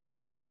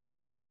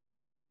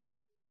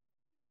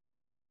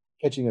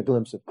 Catching a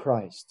glimpse of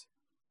Christ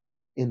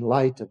in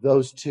light of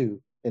those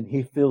two, and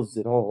he fills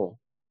it all,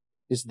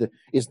 is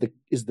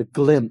the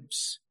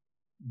glimpse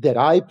that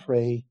I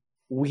pray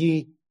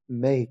we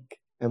make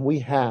and we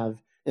have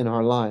in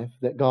our life,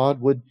 that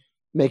God would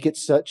make it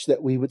such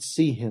that we would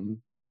see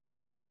Him.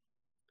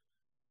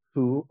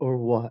 Who or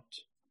what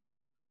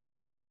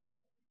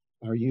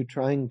are you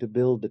trying to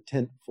build a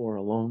tent for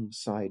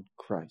alongside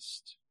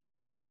Christ?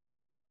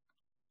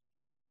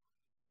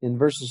 In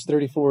verses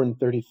 34 and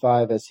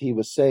 35, as he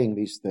was saying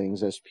these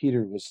things, as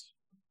Peter was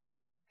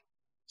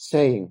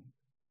saying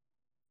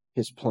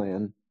his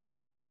plan,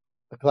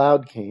 a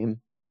cloud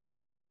came.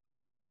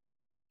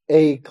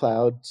 A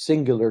cloud,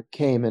 singular,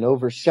 came and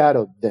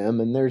overshadowed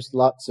them, and there's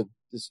lots of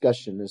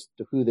discussion as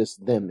to who this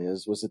them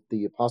is. Was it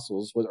the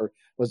apostles, or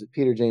was it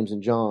Peter, James,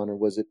 and John, or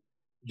was it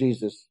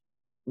Jesus,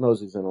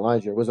 Moses, and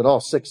Elijah, or was it all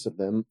six of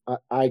them?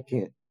 I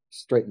can't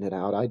straighten it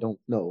out. I don't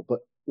know. But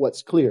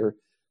what's clear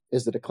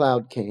is that a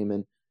cloud came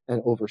and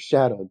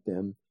overshadowed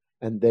them,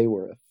 and they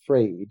were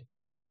afraid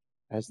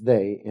as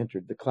they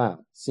entered the cloud.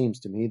 It seems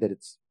to me that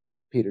it's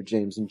Peter,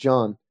 James, and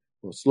John,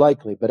 most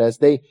likely. But as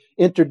they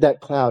entered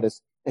that cloud,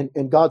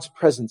 and God's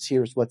presence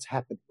here is what's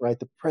happened, right?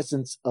 The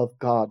presence of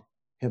God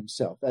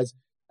Himself, as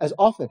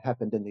often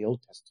happened in the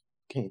Old Testament,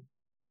 came.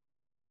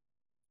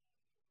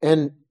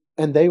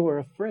 And they were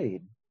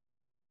afraid.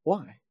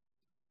 Why?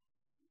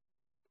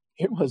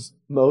 It was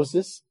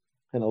Moses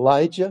and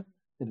Elijah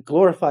and a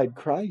glorified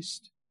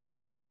Christ.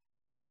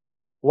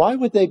 Why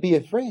would they be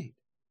afraid?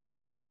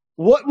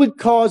 What would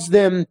cause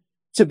them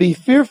to be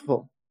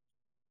fearful?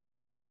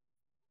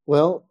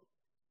 Well,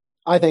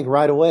 I think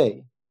right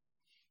away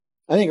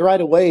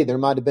there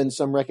might have been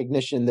some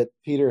recognition that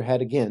Peter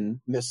had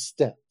again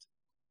misstepped.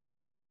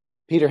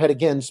 Peter had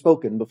again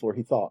spoken before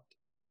he thought.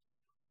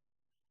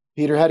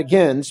 Peter had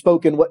again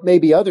spoken what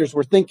maybe others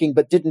were thinking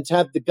but didn't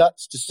have the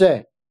guts to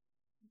say.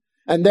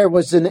 And there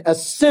was a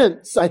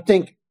sense, I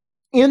think,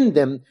 in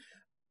them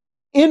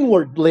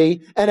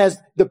inwardly, and as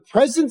the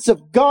presence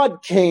of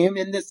God came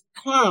in this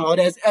cloud,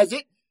 as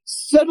it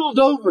settled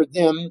over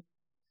them,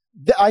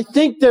 I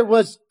think there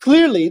was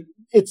clearly,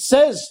 it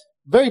says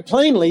very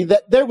plainly,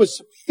 that there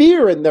was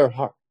fear in their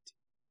heart.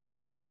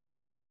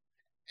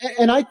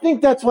 And I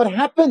think that's what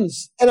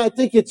happens. And I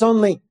think it's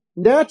only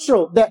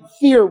natural that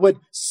fear would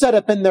set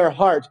up in their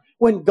heart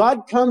when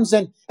God comes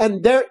and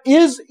there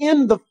is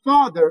in the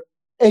Father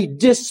a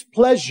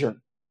displeasure.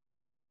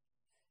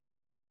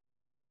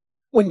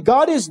 When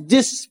God is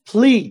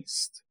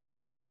displeased,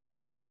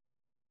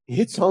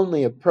 it's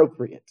only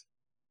appropriate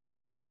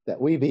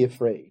that we be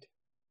afraid.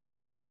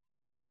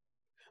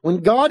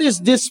 When God is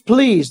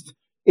displeased,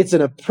 it's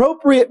an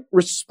appropriate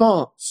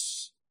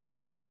response.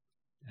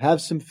 Have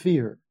some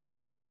fear,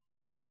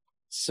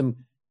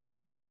 some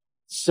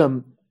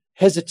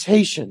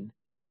hesitation,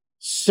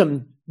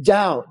 some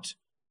doubt,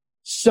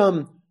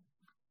 some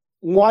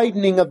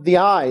widening of the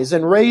eyes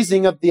and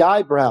raising of the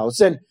eyebrows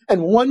and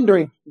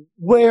wondering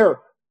where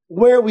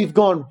we've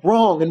gone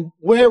wrong and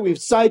where we've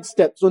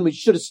sidestepped when we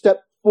should have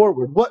stepped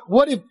forward.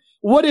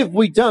 What have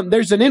we done?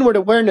 There's an inward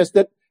awareness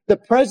that the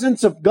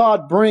presence of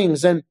God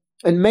brings, and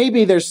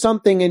maybe there's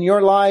something in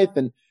your life,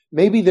 and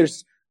maybe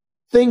there's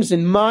things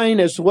in mine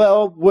as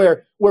well,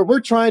 where we're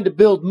trying to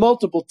build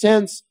multiple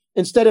tents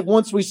instead of,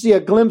 once we see a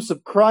glimpse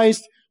of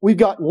Christ, we've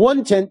got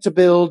one tent to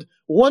build,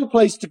 one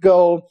place to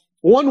go,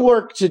 one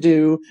work to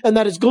do, and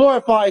that is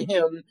glorify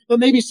Him. But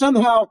maybe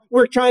somehow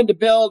we're trying to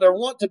build or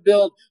want to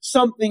build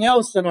something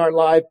else in our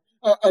life,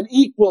 an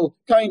equal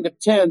kind of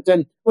tent.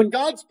 And when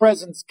God's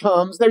presence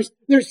comes,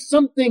 there's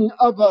something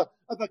of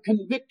a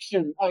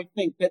conviction, I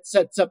think, that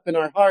sets up in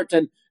our heart,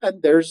 and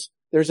there's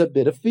a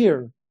bit of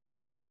fear.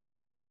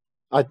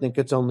 I think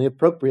it's only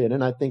appropriate,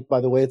 and I think,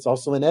 by the way, it's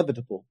also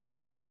inevitable.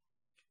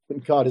 When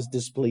God is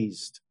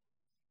displeased,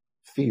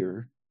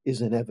 fear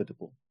is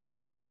inevitable.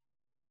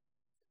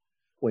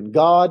 When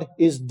God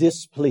is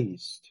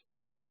displeased,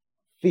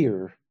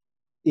 fear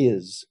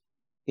is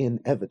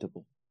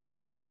inevitable.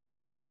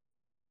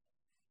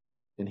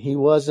 And He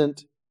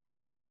wasn't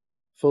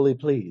fully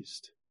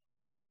pleased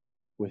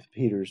with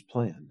Peter's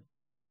plan.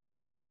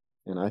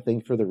 And I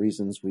think for the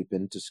reasons we've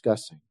been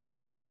discussing.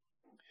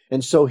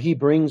 And so He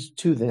brings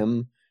to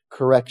them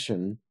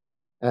correction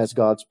as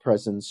God's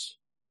presence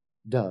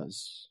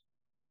does.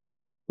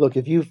 Look,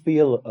 if you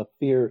feel a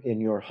fear in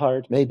your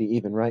heart, maybe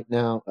even right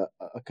now,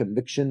 a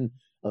conviction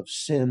of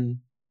sin,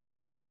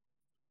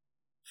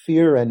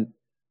 fear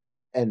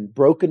and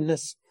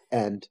brokenness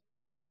and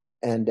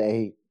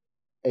a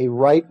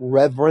right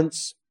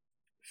reverence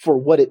for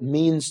what it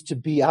means to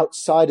be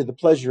outside of the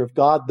pleasure of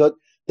God,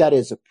 that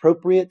is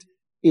appropriate.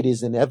 It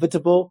is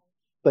inevitable,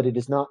 but it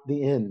is not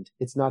the end.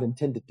 It's not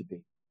intended to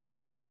be.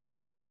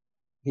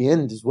 The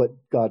end is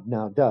what God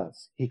now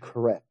does. He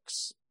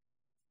corrects.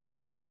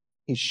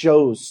 He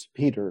shows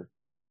Peter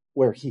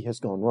where he has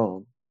gone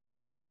wrong.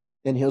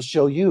 And He'll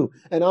show you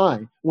and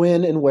I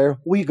when and where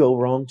we go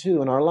wrong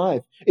too in our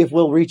life, if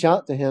we'll reach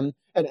out to Him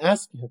and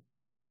ask Him.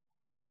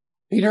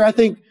 Peter, I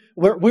think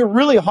we're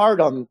really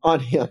hard on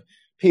him,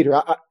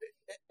 Peter.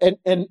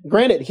 And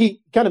granted,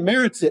 he kind of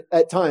merits it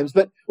at times,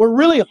 but we're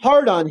really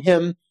hard on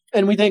him,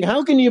 and we think,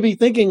 how can you be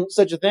thinking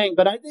such a thing?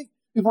 But I think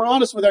if we're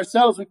honest with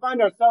ourselves, we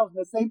find ourselves in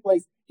the same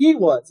place he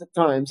was at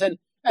times.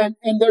 And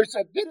there's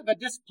a bit of a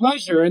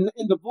displeasure in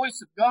the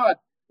voice of God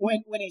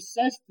when he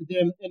says to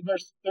them in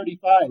verse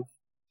 35.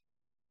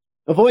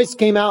 A voice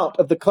came out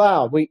of the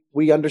cloud.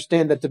 We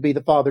understand that to be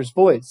the Father's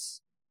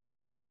voice.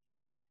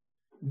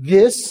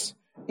 This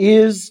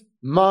is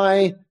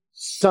my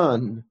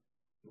Son,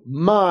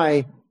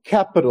 my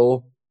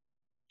capital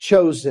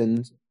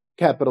chosen,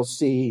 capital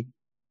C,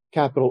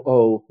 capital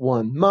O,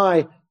 one.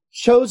 My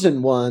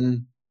chosen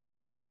one,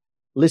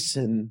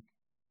 listen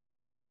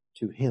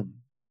to him.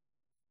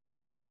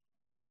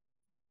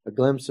 A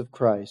glimpse of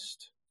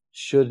Christ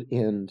should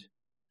end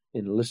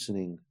in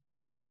listening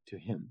to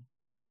him.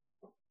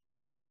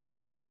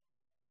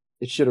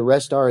 It should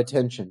arrest our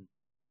attention.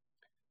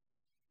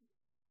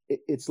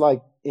 It's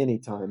like any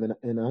time,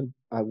 and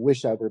I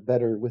wish I were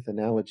better with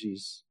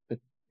analogies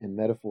and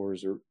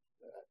metaphors or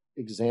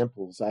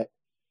examples.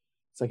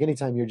 It's like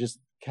anytime you're just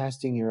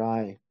casting your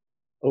eye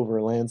over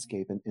a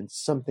landscape and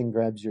something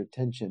grabs your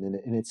attention,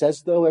 and it's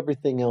as though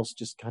everything else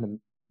just kind of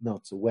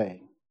melts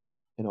away,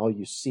 and all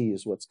you see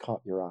is what's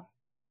caught your eye.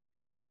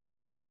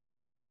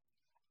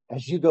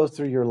 As you go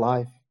through your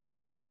life,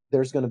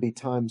 there's going to be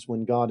times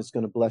when God is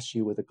going to bless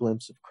you with a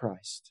glimpse of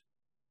Christ.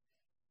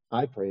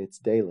 I pray it's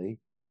daily.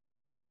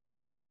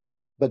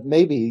 But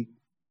maybe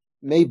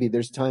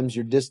there's times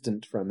you're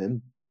distant from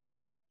him.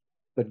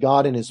 But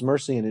God in his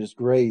mercy and his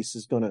grace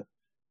is going to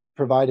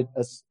provide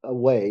us a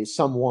way,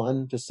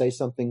 someone to say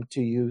something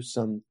to you,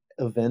 some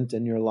event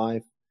in your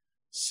life,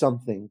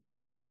 something,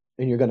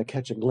 and you're going to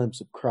catch a glimpse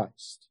of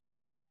Christ.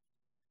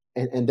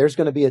 And there's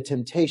going to be a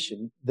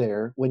temptation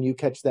there when you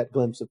catch that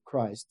glimpse of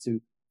Christ to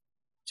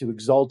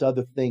exalt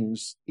other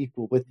things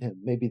equal with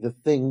him. Maybe the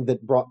thing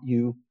that brought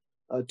you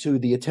to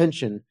the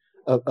attention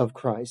of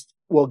Christ.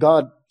 Well,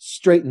 God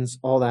straightens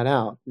all that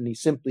out, and he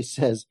simply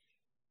says,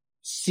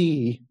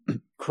 see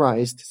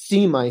Christ,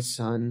 see my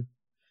Son,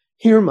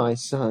 hear my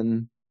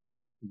Son,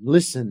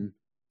 listen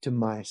to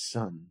my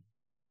Son.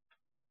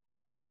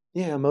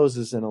 Yeah,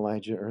 Moses and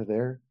Elijah are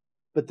there,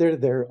 but they're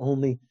there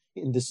only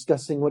in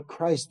discussing what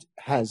Christ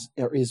has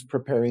or is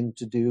preparing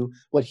to do,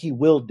 what he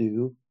will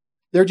do.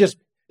 They're just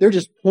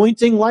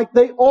pointing like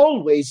they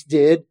always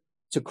did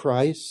to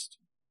Christ.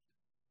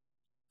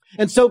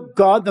 And so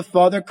God the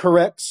Father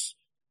corrects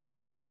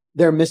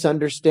their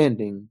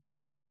misunderstanding.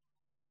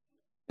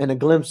 And a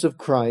glimpse of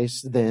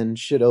Christ then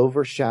should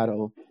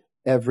overshadow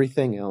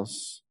everything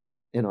else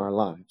in our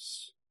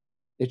lives.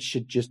 It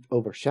should just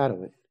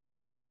overshadow it.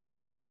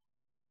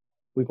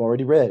 We've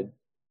already read.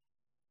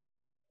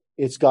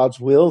 It's God's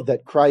will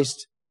that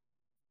Christ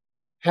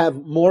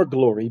have more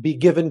glory, be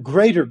given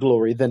greater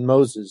glory than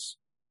Moses.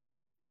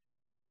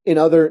 In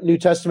other New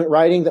Testament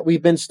writing that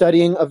we've been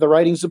studying of the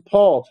writings of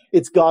Paul,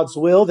 it's God's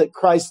will that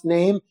Christ's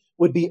name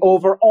would be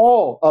over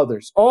all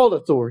others, all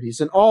authorities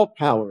and all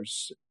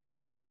powers.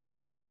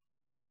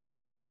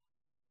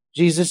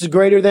 Jesus is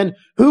greater than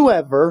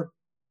whoever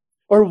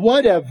or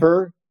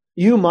whatever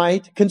you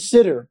might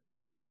consider.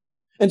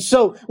 And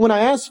so when I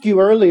asked you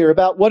earlier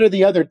about what are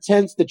the other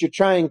tents that you're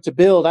trying to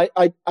build,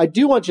 I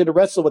do want you to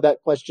wrestle with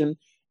that question.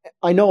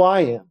 I know I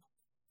am.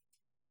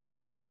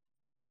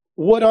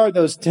 What are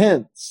those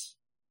tents?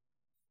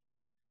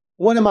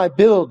 What am I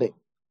building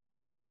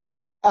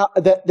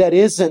that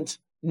isn't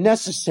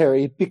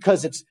necessary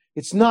because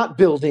it's not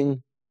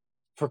building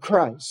for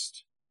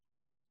Christ?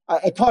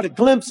 I caught a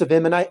glimpse of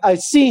him, and I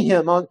see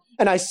him and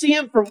I see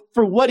him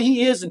for what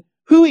he is and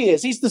who he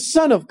is. He's the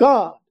Son of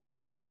God.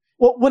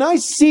 Well, when I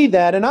see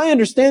that, and I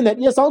understand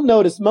that, yes, I'll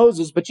notice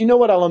Moses, but you know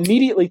what I'll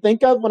immediately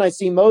think of when I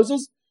see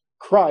Moses?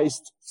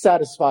 Christ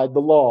satisfied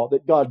the law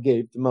that God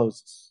gave to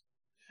Moses.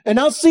 And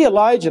I'll see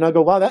Elijah, and I'll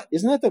go, wow,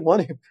 isn't that the one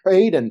who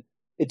prayed and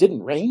it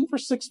didn't rain for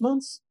 6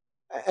 months?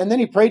 And then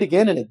he prayed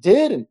again, and it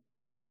did. And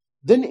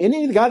didn't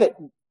any of the guy that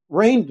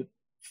rained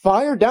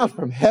fire down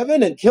from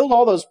heaven and killed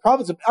all those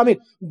prophets? I mean,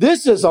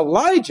 this is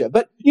Elijah.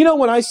 But, you know,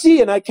 when I see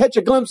and I catch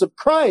a glimpse of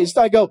Christ,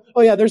 I go,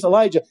 oh yeah, there's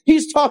Elijah.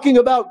 He's talking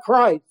about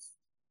Christ.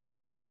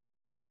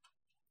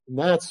 And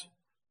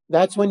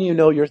that's when you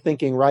know you're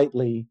thinking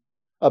rightly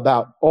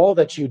about all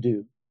that you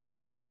do.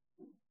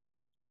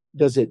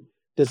 Does it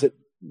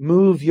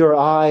move your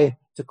eye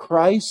to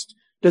Christ?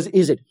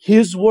 Is it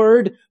his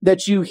word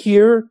that you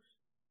hear?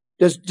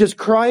 Does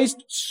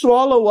Christ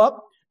swallow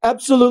up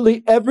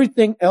absolutely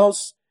everything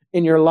else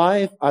in your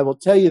life? I will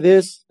tell you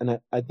this, and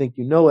I think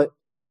you know it,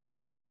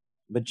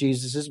 but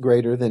Jesus is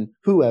greater than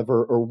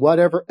whoever or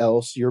whatever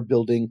else you're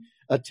building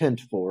a tent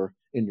for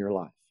in your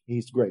life.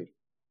 He's greater.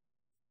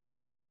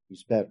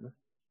 He's better.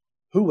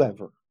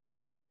 Whoever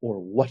or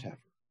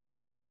whatever.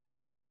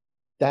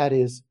 That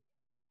is,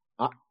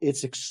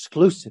 it's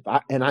exclusive.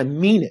 And I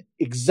mean it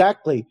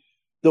exactly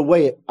the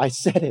way I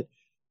said it.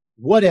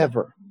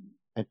 Whatever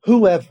and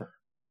whoever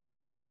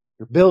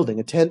you're building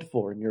a tent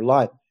for in your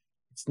life,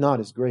 it's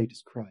not as great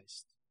as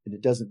Christ. And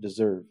it doesn't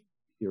deserve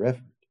your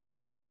effort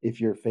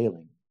if you're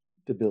failing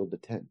to build a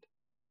tent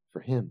for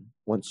him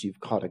once you've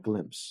caught a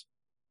glimpse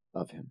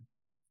of him.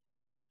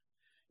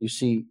 You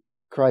see,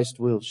 Christ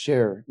will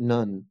share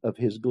none of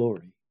his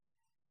glory.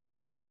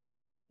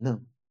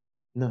 None.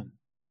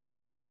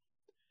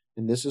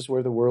 And this is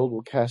where the world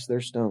will cast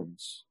their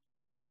stones.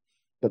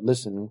 But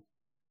listen,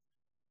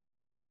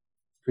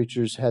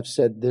 preachers have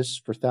said this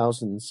for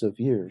thousands of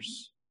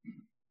years.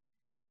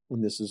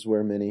 And this is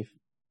where many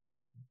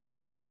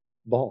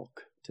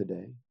balk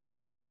today.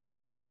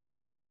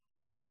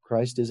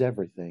 Christ is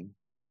everything,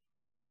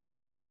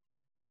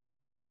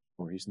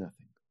 or He's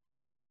nothing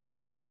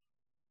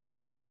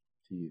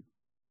to you.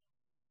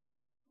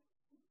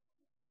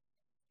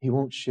 He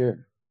won't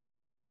share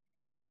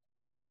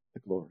the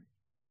glory.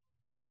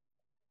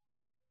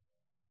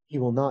 He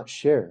will not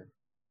share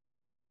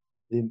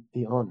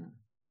the honor.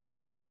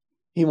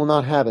 He will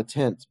not have a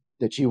tent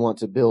that you want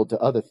to build to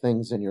other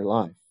things in your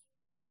life.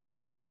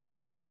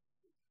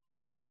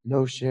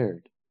 No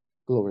shared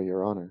glory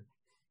or honor.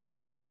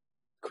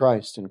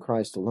 Christ and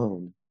Christ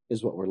alone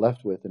is what we're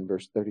left with in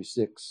verse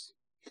 36.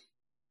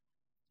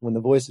 When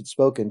the voice had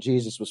spoken,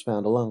 Jesus was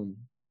found alone.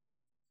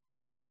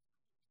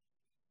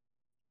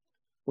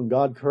 When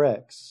God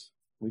corrects,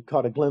 we've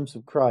caught a glimpse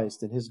of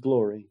Christ and His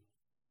glory.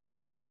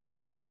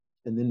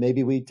 And then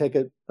maybe we take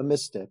a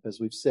misstep, as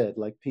we've said,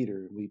 like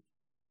Peter.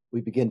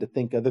 We begin to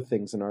think other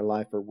things in our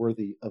life are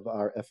worthy of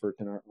our effort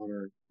and our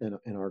honor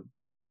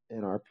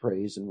and our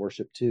praise and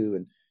worship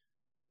too.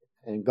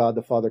 And God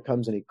the Father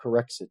comes and He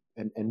corrects it.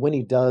 And when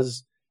He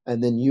does,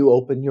 and then you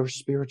open your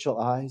spiritual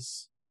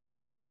eyes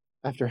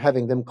after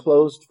having them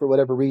closed for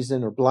whatever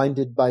reason or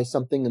blinded by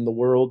something in the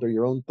world or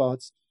your own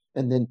thoughts,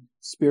 and then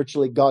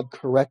spiritually God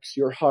corrects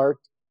your heart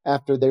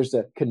after there's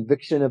a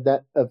conviction of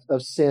that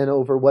of sin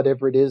over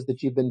whatever it is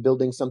that you've been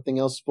building something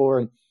else for,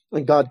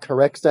 and God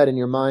corrects that in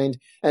your mind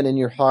and in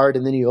your heart,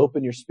 and then you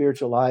open your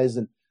spiritual eyes,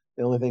 and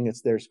the only thing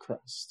that's there is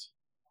Christ.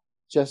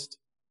 Just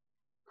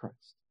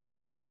Christ.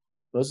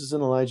 Moses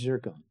and Elijah are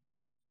gone.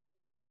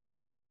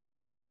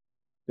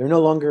 They're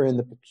no longer in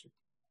the picture.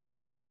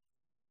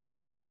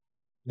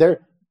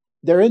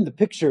 They're in the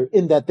picture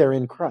in that they're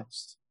in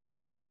Christ.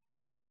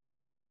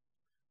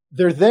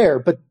 They're there,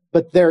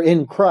 but they're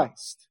in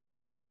Christ.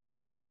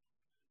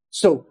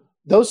 So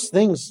those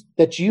things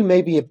that you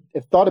maybe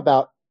have thought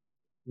about,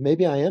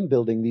 maybe I am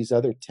building these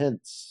other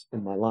tents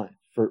in my life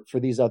for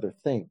these other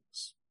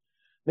things.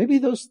 Maybe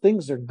those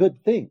things are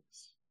good things.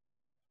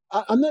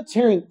 I'm not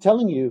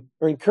telling you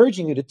or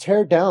encouraging you to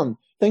tear down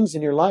things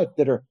in your life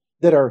that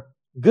are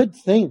good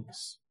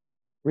things.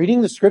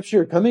 Reading the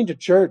Scripture, coming to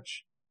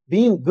church,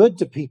 being good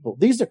to people.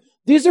 These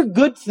are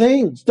good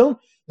things.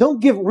 Don't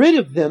get rid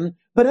of them,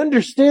 but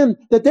understand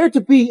that they're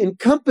to be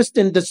encompassed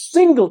in the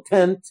single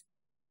tent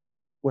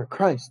where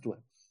Christ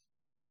lives.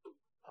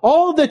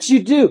 All that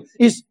you do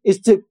is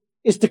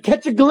to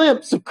catch a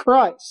glimpse of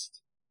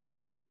Christ.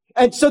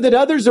 And so that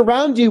others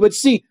around you would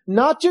see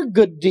not your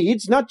good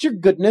deeds, not your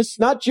goodness,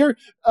 not your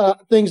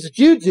things that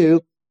you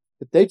do,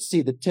 but they'd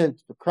see the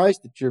tent for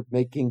Christ that you're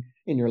making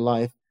in your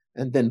life,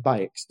 and then by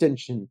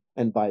extension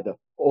and by the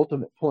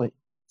ultimate point,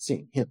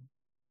 seeing Him.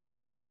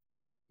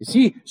 You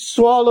see,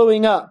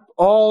 swallowing up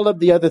all of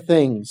the other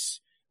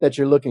things that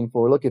you're looking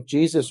for. Look, if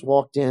Jesus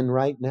walked in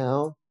right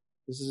now,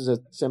 this is a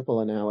simple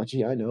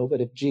analogy, I know,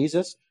 but if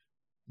Jesus,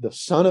 the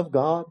Son of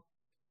God,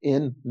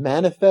 in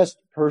manifest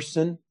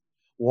person,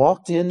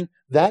 walked in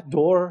that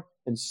door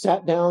and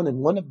sat down in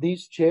one of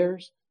these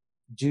chairs,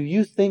 do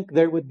you think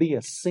there would be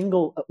a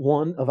single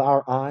one of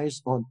our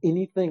eyes on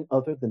anything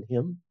other than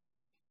Him?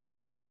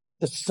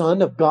 The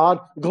Son of God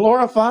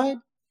glorified?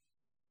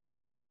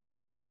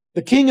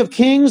 The King of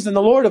Kings and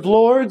the Lord of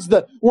Lords,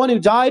 the one who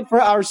died for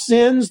our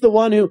sins, the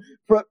one who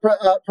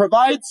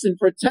provides and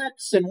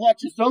protects and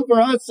watches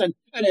over us and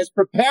is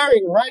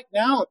preparing right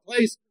now a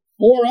place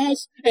for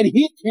us. And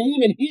He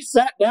came and He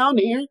sat down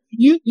here.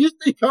 You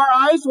think our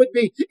eyes would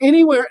be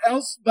anywhere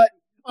else but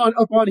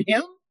upon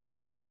Him?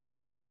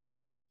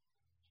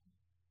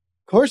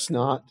 Of course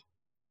not.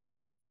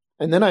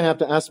 And then I have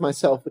to ask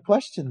myself the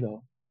question,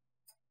 though.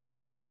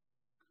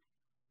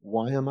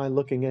 Why am I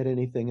looking at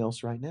anything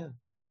else right now?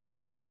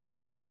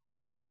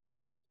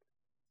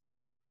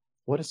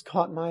 What has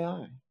caught my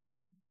eye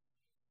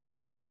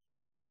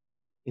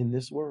in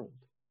this world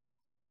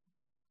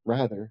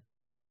rather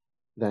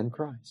than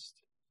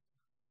Christ?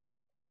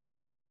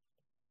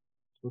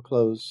 We'll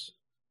close.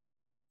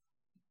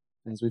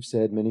 As we've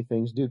said, many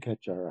things do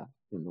catch our eye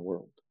in the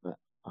world.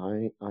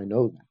 I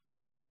know that.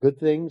 Good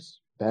things,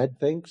 bad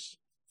things,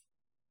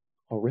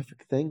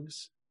 horrific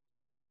things,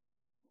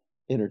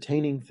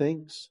 entertaining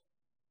things.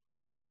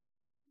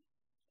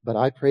 But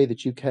I pray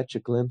that you catch a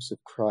glimpse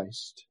of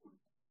Christ.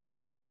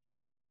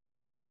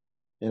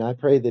 And I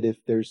pray that if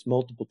there's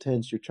multiple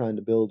tents you're trying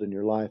to build in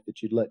your life,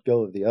 that you'd let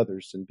go of the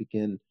others and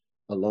begin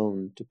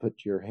alone to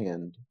put your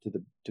hand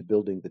to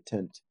building the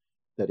tent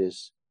that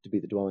is to be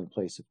the dwelling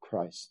place of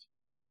Christ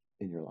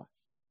in your life.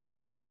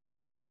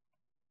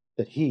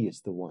 That He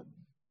is the one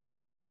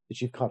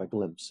that you've caught a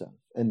glimpse of.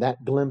 And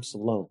that glimpse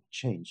alone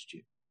changed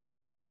you.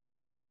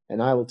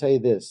 And I will tell you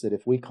this, that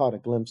if we caught a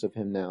glimpse of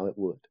Him now, it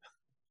would.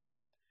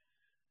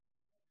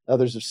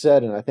 Others have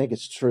said, and I think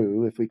it's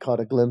true, if we caught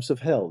a glimpse of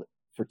hell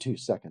for 2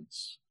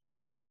 seconds,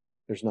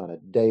 there's not a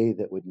day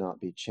that would not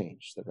be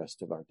changed the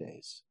rest of our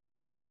days.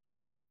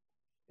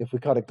 if we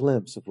caught a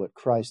glimpse of what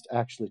Christ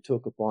actually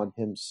took upon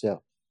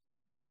himself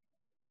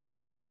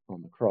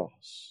on the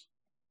cross,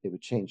 it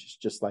would change us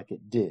just like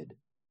it did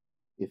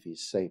if he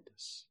saved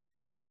us.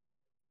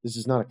 This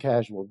is not a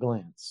casual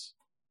glance.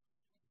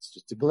 It's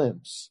just a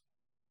glimpse,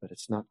 but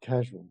it's not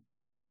casual.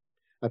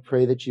 I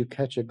pray that you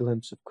catch a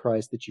glimpse of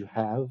Christ, that you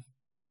have.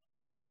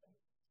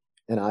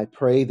 And I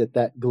pray that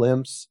that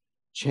glimpse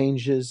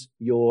changes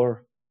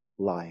your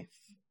life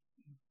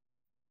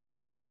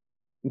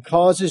and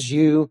causes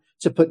you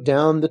to put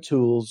down the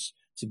tools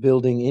to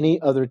building any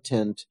other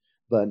tent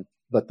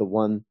but the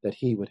one that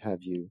he would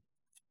have you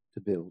to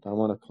build. I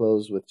want to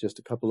close with just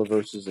a couple of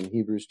verses in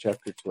Hebrews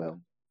chapter 12.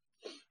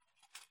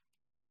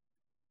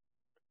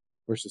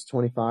 Verses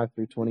 25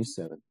 through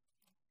 27.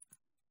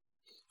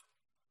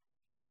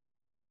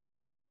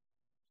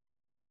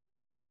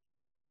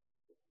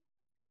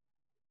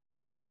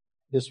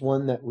 This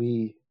one that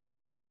we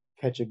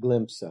catch a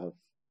glimpse of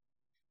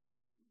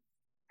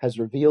has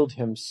revealed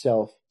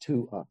himself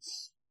to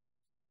us,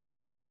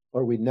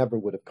 or we never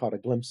would have caught a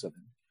glimpse of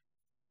him.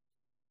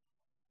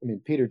 I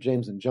mean, Peter,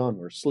 James, and John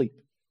were asleep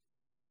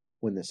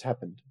when this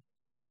happened.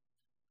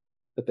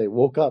 But they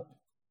woke up,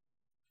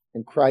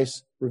 and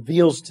Christ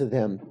reveals to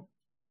them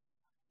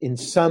in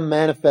some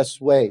manifest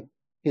way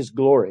his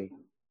glory.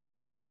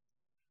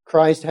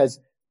 Christ has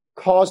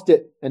caused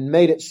it and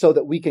made it so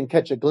that we can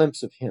catch a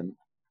glimpse of him.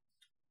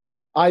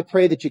 I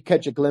pray that you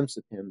catch a glimpse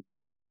of him.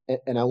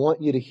 And I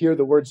want you to hear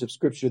the words of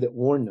Scripture that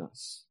warn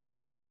us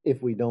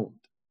if we don't.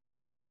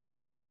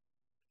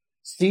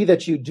 See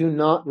that you do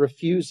not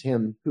refuse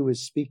him who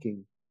is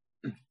speaking.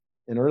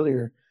 And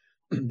earlier,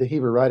 the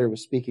Hebrew writer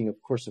was speaking, of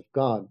course, of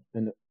God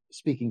and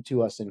speaking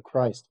to us in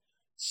Christ.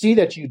 See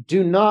that you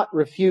do not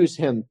refuse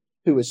him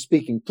who is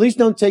speaking. Please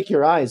don't take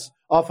your eyes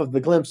off of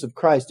the glimpse of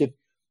Christ.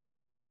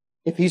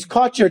 If he's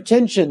caught your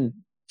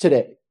attention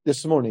today,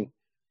 this morning,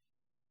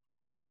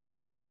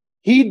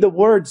 heed the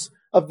words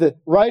of the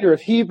writer of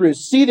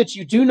Hebrews. See that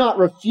you do not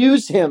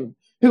refuse him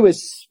who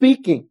is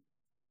speaking.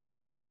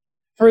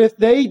 For if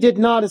they did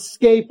not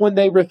escape when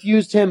they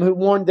refused him who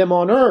warned them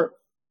on earth,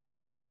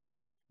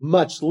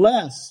 much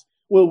less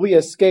will we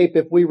escape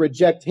if we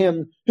reject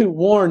him who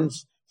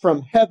warns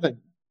from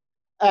heaven.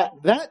 At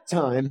that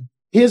time,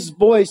 his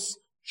voice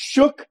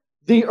shook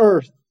the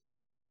earth.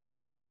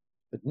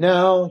 But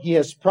now he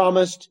has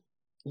promised,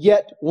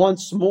 yet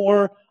once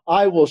more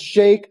I will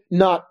shake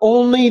not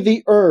only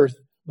the earth,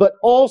 but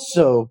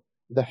also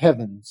the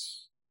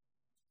heavens.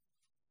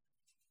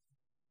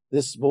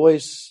 This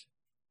voice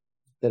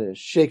that has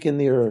shaken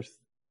the earth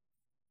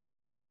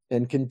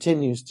and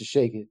continues to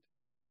shake it,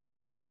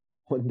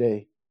 one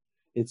day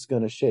it's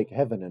going to shake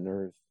heaven and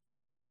earth.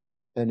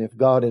 And if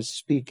God is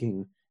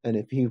speaking, and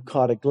if you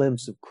caught a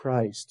glimpse of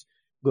Christ,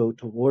 go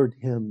toward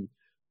him.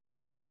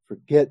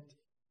 Forget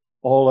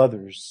all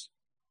others.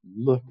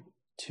 Look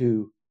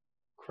to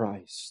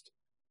Christ.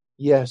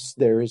 Yes,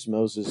 there is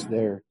Moses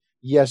there.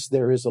 Yes,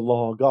 there is a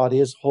law. God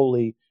is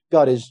holy.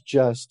 God is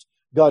just.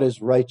 God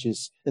is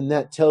righteous. And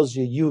that tells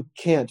you you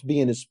can't be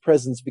in his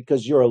presence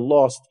because you're a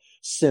lost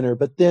sinner.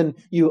 But then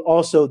you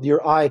also,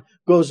 your eye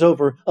goes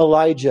over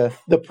Elijah,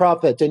 the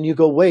prophet, and you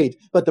go, wait,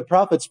 but the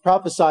prophets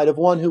prophesied of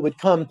one who would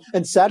come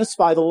and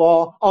satisfy the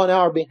law on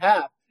our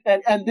behalf.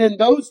 And then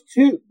those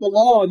two, the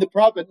law and the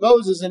prophet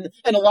Moses and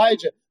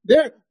Elijah,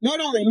 they're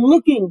not only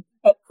looking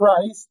at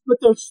Christ, but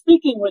they're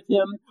speaking with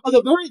him of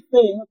the very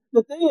thing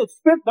that they had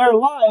spent their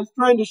lives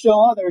trying to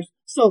show others.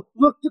 So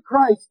look to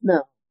Christ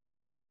now.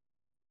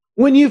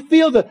 When you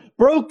feel the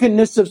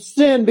brokenness of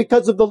sin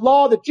because of the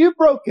law that you've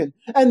broken,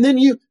 and then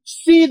you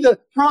see the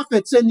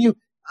prophets and you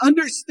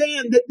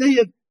understand that they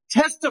have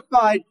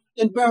testified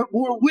and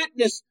bore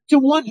witness to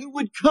one who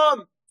would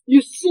come,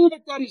 you see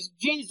that that is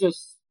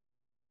Jesus,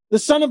 the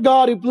Son of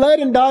God who bled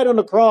and died on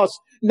the cross.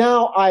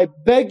 Now I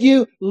beg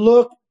you,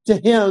 look to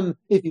him.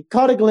 If you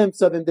caught a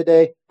glimpse of him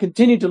today,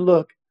 continue to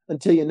look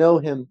until you know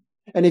him.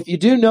 And if you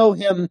do know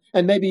him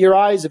and maybe your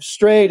eyes have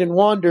strayed and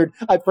wandered,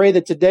 I pray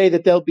that today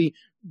that they'll be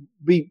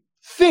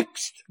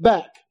fixed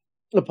back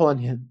upon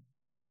him.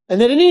 And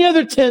that any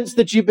other tents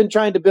that you've been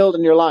trying to build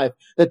in your life,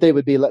 that they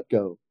would be let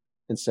go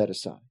and set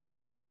aside.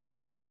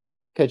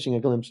 Catching a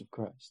glimpse of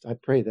Christ. I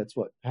pray that's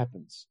what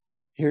happens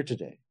here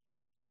today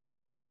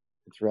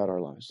and throughout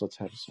our lives. Let's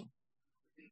have a song.